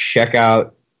guys, check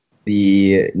out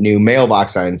the new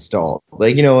mailbox I installed.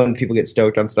 Like, you know, when people get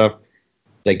stoked on stuff,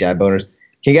 it's like dad boners.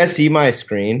 Can you guys see my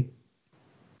screen?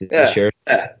 Did I share?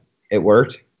 Yeah. It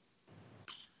worked?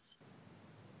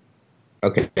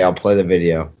 Okay, I'll play the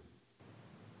video.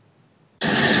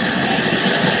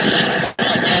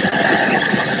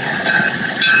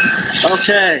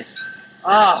 Okay.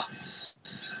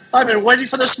 I've been waiting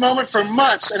for this moment for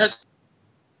months, and it's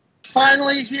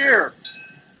finally here.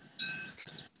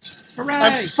 Hooray!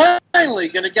 I'm finally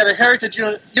going to get a heritage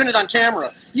unit on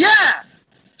camera. Yeah!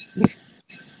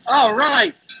 All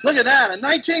right. Look at that. A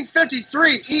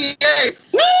 1953 EA.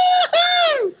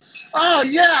 Woo-hoo! Oh,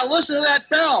 yeah. Listen to that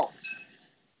bell.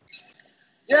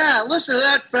 Yeah, listen to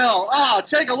that bell. Oh,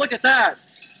 take a look at that.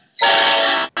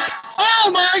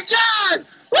 Oh, my God.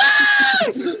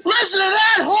 Woo! Listen to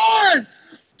that horn.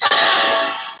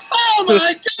 Oh,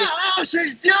 my God. Oh,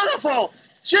 she's beautiful.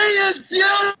 She is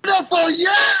beautiful.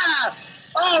 Yeah.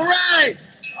 All right.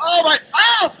 Oh, my.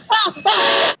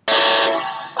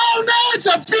 Oh, no, it's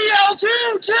a BL2,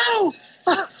 too.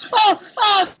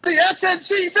 The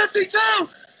SNC 52.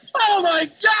 Oh, my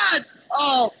God.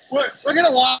 Oh, we're going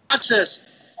to watch this.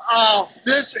 Oh,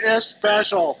 this is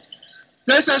special.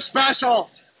 This is special.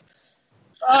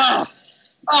 Oh,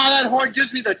 that horn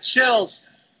gives me the chills.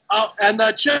 Oh, and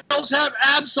the chills have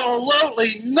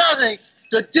absolutely nothing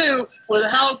to do with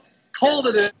how cold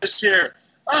it is here.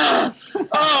 But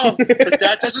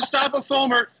that doesn't stop a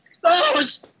foamer. Oh,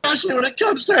 especially when it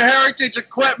comes to heritage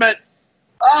equipment.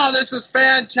 Oh, this is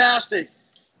fantastic.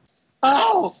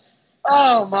 Oh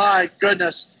my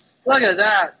goodness. Look at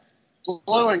that.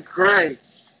 Blue and gray.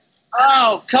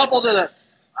 Oh, coupled to the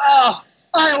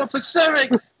Iowa Pacific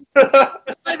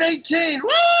 518.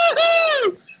 Woo-hoo!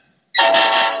 Woo!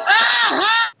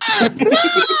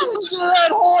 Listen to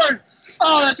that horn.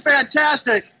 Oh, that's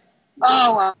fantastic.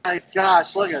 Oh my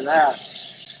gosh, look at that.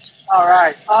 All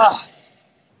right.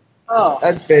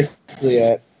 That's basically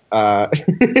it. I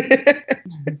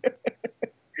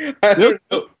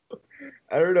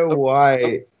don't know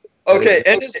why. Okay,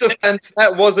 in his defense,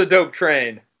 that was a dope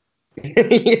train.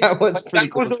 Yeah, it was pretty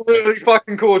That cool. was a really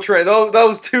fucking cool train. That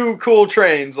was two cool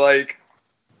trains. Like,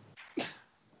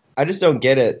 I just don't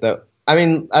get it though. I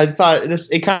mean, I thought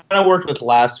it kind of worked with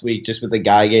last week, just with the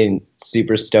guy getting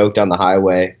super stoked on the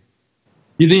highway.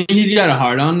 You think he's got a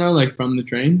hard on though, like from the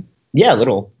train? Yeah, a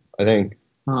little. I think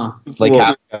Huh. like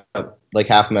Well,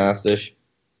 half mast-ish.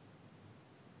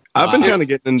 I've been kind of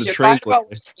getting into if I trains had about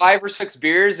lately. 5 or 6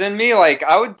 beers in me, like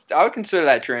I would consider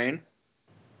that train.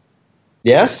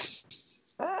 Yes.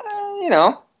 You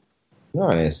know,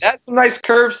 Nice. it had some nice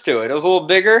curves to it. It was a little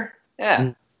bigger.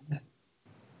 Yeah,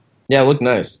 Yeah, it looked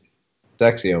nice.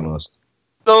 Sexy almost.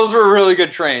 those were really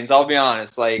good trains. I'll be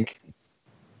honest. Like,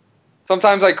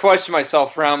 sometimes I question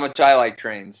myself for how much I like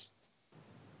trains.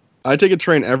 I take a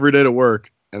train every day to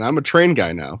work, and I'm a train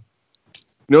guy now. You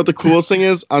know what the coolest thing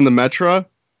is? On the Metro,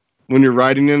 when you're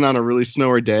riding in on a really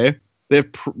snowy day, they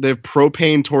have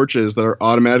propane torches that are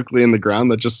automatically in the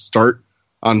ground that just start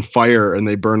on fire and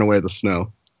they burn away the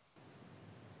snow.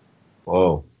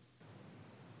 Whoa.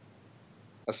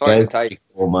 That's fucking That's tight.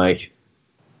 cool, Mike.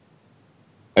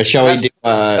 Shall we do?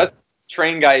 That's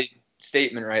train guy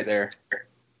statement right there.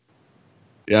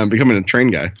 Yeah, I'm becoming a train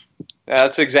guy.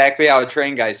 That's exactly how a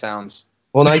train guy sounds.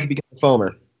 Well, now you become a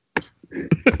foamer.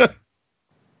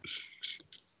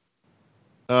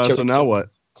 So now what?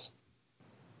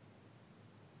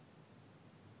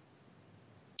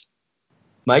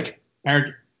 Mike,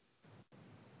 Character.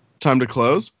 Time to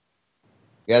close?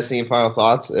 you guys any final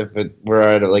thoughts? We're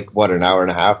at like what, an hour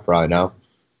and a half probably now,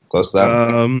 close to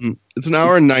that. It's an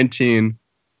hour and 19,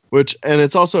 and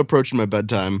it's also approaching my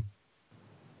bedtime.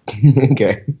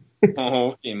 Okay.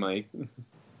 Oh, okay, Mike.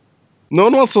 No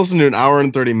one wants to listen to an hour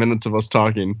and 30 minutes of us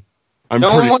talking.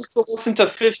 No one wants to listen to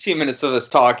 15 minutes of us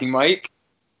talking, Mike.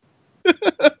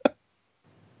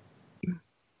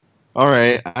 All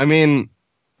right. I mean,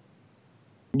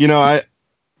 I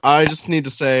just need to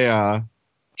say,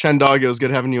 Chen Dog, it was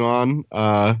good having you on.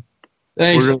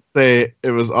 Thanks. We're gonna say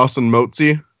it was us and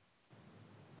Motsé.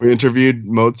 We interviewed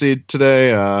Motsé today.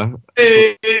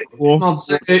 Hey, Cool.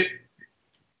 Motsé.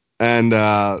 And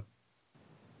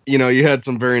you had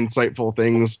some very insightful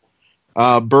things.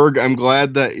 Berg, I'm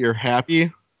glad that you're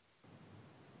happy.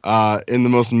 In the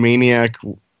most manic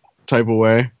type of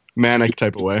way, manic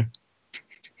type of way.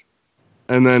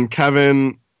 And then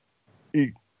Kevin,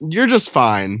 you're just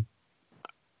fine.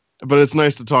 But it's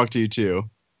nice to talk to you too.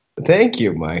 Thank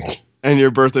you, Mike. And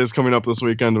your birthday is coming up this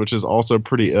weekend, which is also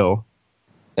pretty ill.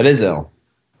 That is ill.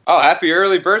 Oh, happy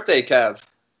early birthday, Kev.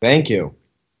 Thank you.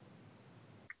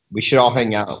 We should all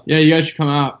hang out. Yeah, you guys should come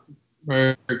out.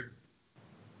 Berg.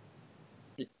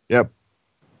 Yep.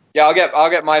 Yeah, I'll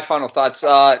get my final thoughts.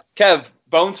 Kev,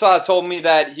 Bonesaw told me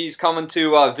that he's coming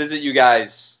to visit you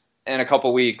guys in a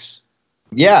couple weeks.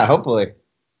 Yeah, hopefully.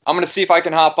 I'm gonna see if I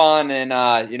can hop on and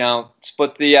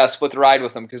split the ride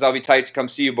with him because I'll be tight to come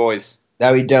see you boys.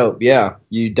 That'd be dope. Yeah,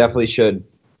 you definitely should.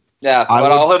 Yeah,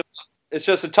 but I'll hit. It's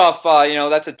just a tough.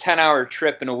 That's a 10-hour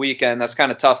trip in a weekend. That's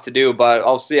kind of tough to do. But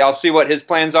I'll see what his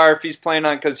plans are if he's planning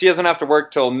on because he doesn't have to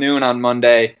work till noon on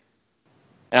Monday.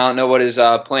 And I don't know what his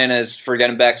plan is for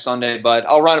getting back Sunday, but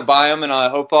I'll run it by him, and I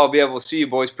hope I'll be able to see you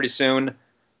boys pretty soon.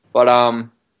 But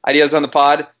ideas on the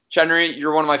pod. Chenry,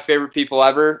 you're one of my favorite people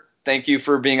ever. Thank you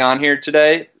for being on here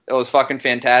today. It was fucking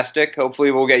fantastic.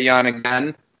 Hopefully we'll get you on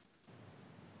again.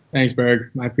 Thanks,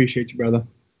 Berg. I appreciate you, brother.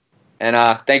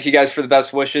 And thank you guys for the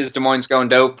best wishes. Des Moines going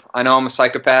dope. I know I'm a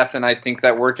psychopath, and I think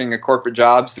that working a corporate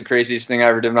job's the craziest thing I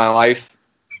ever did in my life.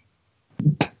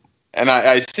 And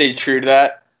I stay true to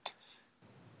that.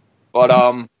 But,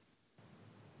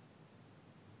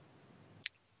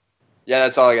 yeah,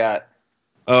 that's all I got.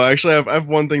 Oh, actually, I have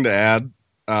one thing to add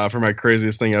for my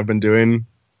craziest thing I've been doing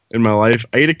in my life.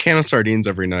 I eat a can of sardines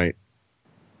every night.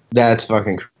 That's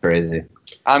fucking crazy.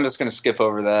 I'm just going to skip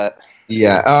over that.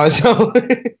 Yeah. So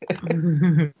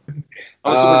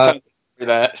I'm for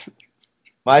that.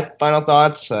 my final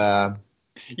thoughts.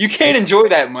 You can't enjoy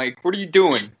that, Mike. What are you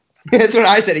doing? That's what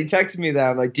I said. He texted me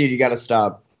that. I'm like, dude, you got to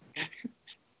stop.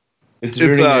 It's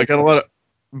ruining got a lot of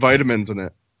vitamins in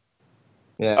it.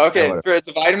 Yeah. Okay, it's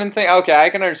a vitamin thing? Okay, I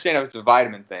can understand if it's a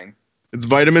vitamin thing. It's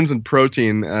vitamins and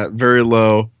protein at very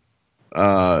low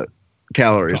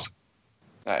calories.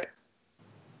 All right.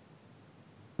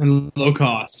 And low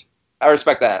cost. I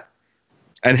respect that.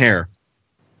 And hair.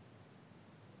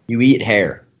 You eat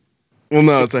hair. Well,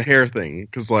 no, it's a hair thing.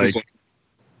 Because,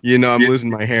 I'm losing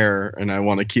my hair, and I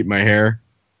want to keep my hair.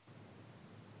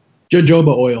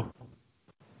 Jojoba oil.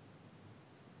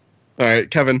 All right,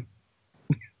 Kevin.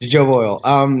 Jojoba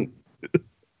oil.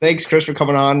 Thanks, Chris, for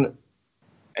coming on.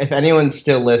 If anyone's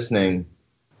still listening,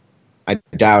 I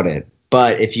doubt it.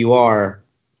 But if you are,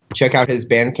 check out his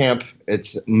Bandcamp.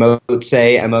 It's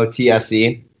Motsé,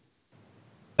 Motse.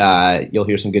 You'll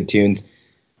hear some good tunes.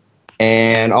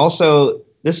 And also,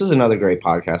 this was another great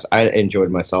podcast. I enjoyed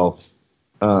myself.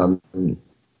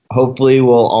 Hopefully,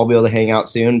 we'll all be able to hang out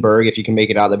soon. Berg, if you can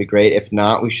make it out, that'd be great. If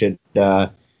not, we should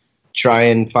try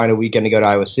and find a weekend to go to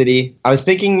Iowa City. I was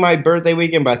thinking my birthday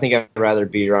weekend, but I think I'd rather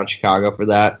be around Chicago for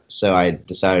that, so I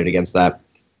decided against that.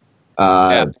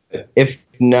 If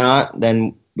not,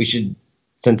 then we should,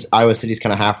 since Iowa City's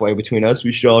kind of halfway between us,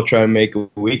 we should all try and make a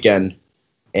weekend.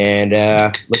 And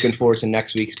looking forward to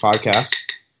next week's podcast.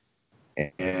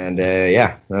 And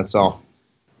yeah, that's all.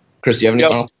 Chris, do you have any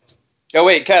final thoughts? Yo,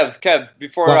 wait, Kev,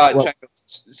 before What?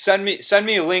 send me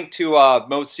a link to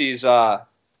Motsy's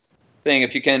thing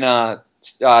if you can.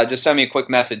 Just send me a quick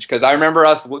message because I remember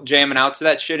us jamming out to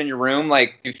that shit in your room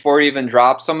like before he even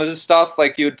dropped some of his stuff.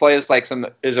 Like he would play us like some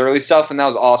his early stuff, and that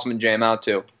was awesome to jam out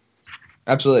to.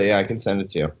 Absolutely, yeah, I can send it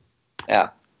to you. Yeah.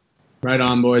 Right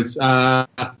on, boys.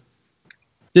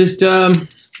 Just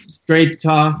great to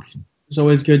talk. It's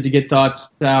always good to get thoughts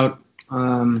out.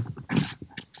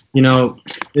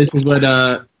 This is what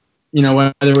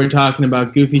whether we're talking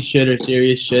about goofy shit or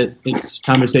serious shit, it's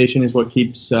conversation is what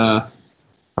keeps our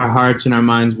hearts and our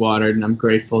minds watered, and I'm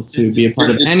grateful to be a part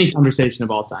of any conversation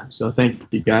of all time. So thank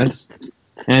you guys,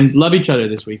 and love each other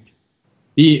this week.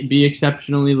 Be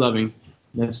exceptionally loving.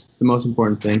 That's the most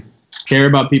important thing. Care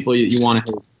about people you want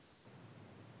to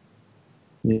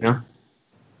hate.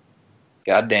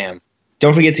 God damn.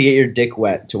 Don't forget to get your dick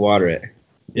wet to water it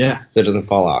Yeah. so it doesn't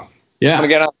fall off. I'm Yeah. gonna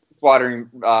get on the watering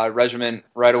regimen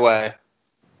right away.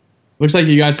 Looks like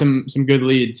you got some good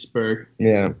leads, Berg.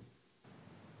 Yeah.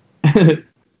 All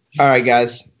right,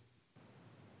 guys.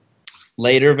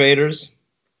 Later, Vaders.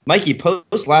 Mikey,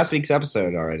 post last week's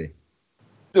episode already.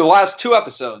 The last 2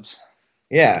 episodes.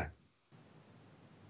 Yeah.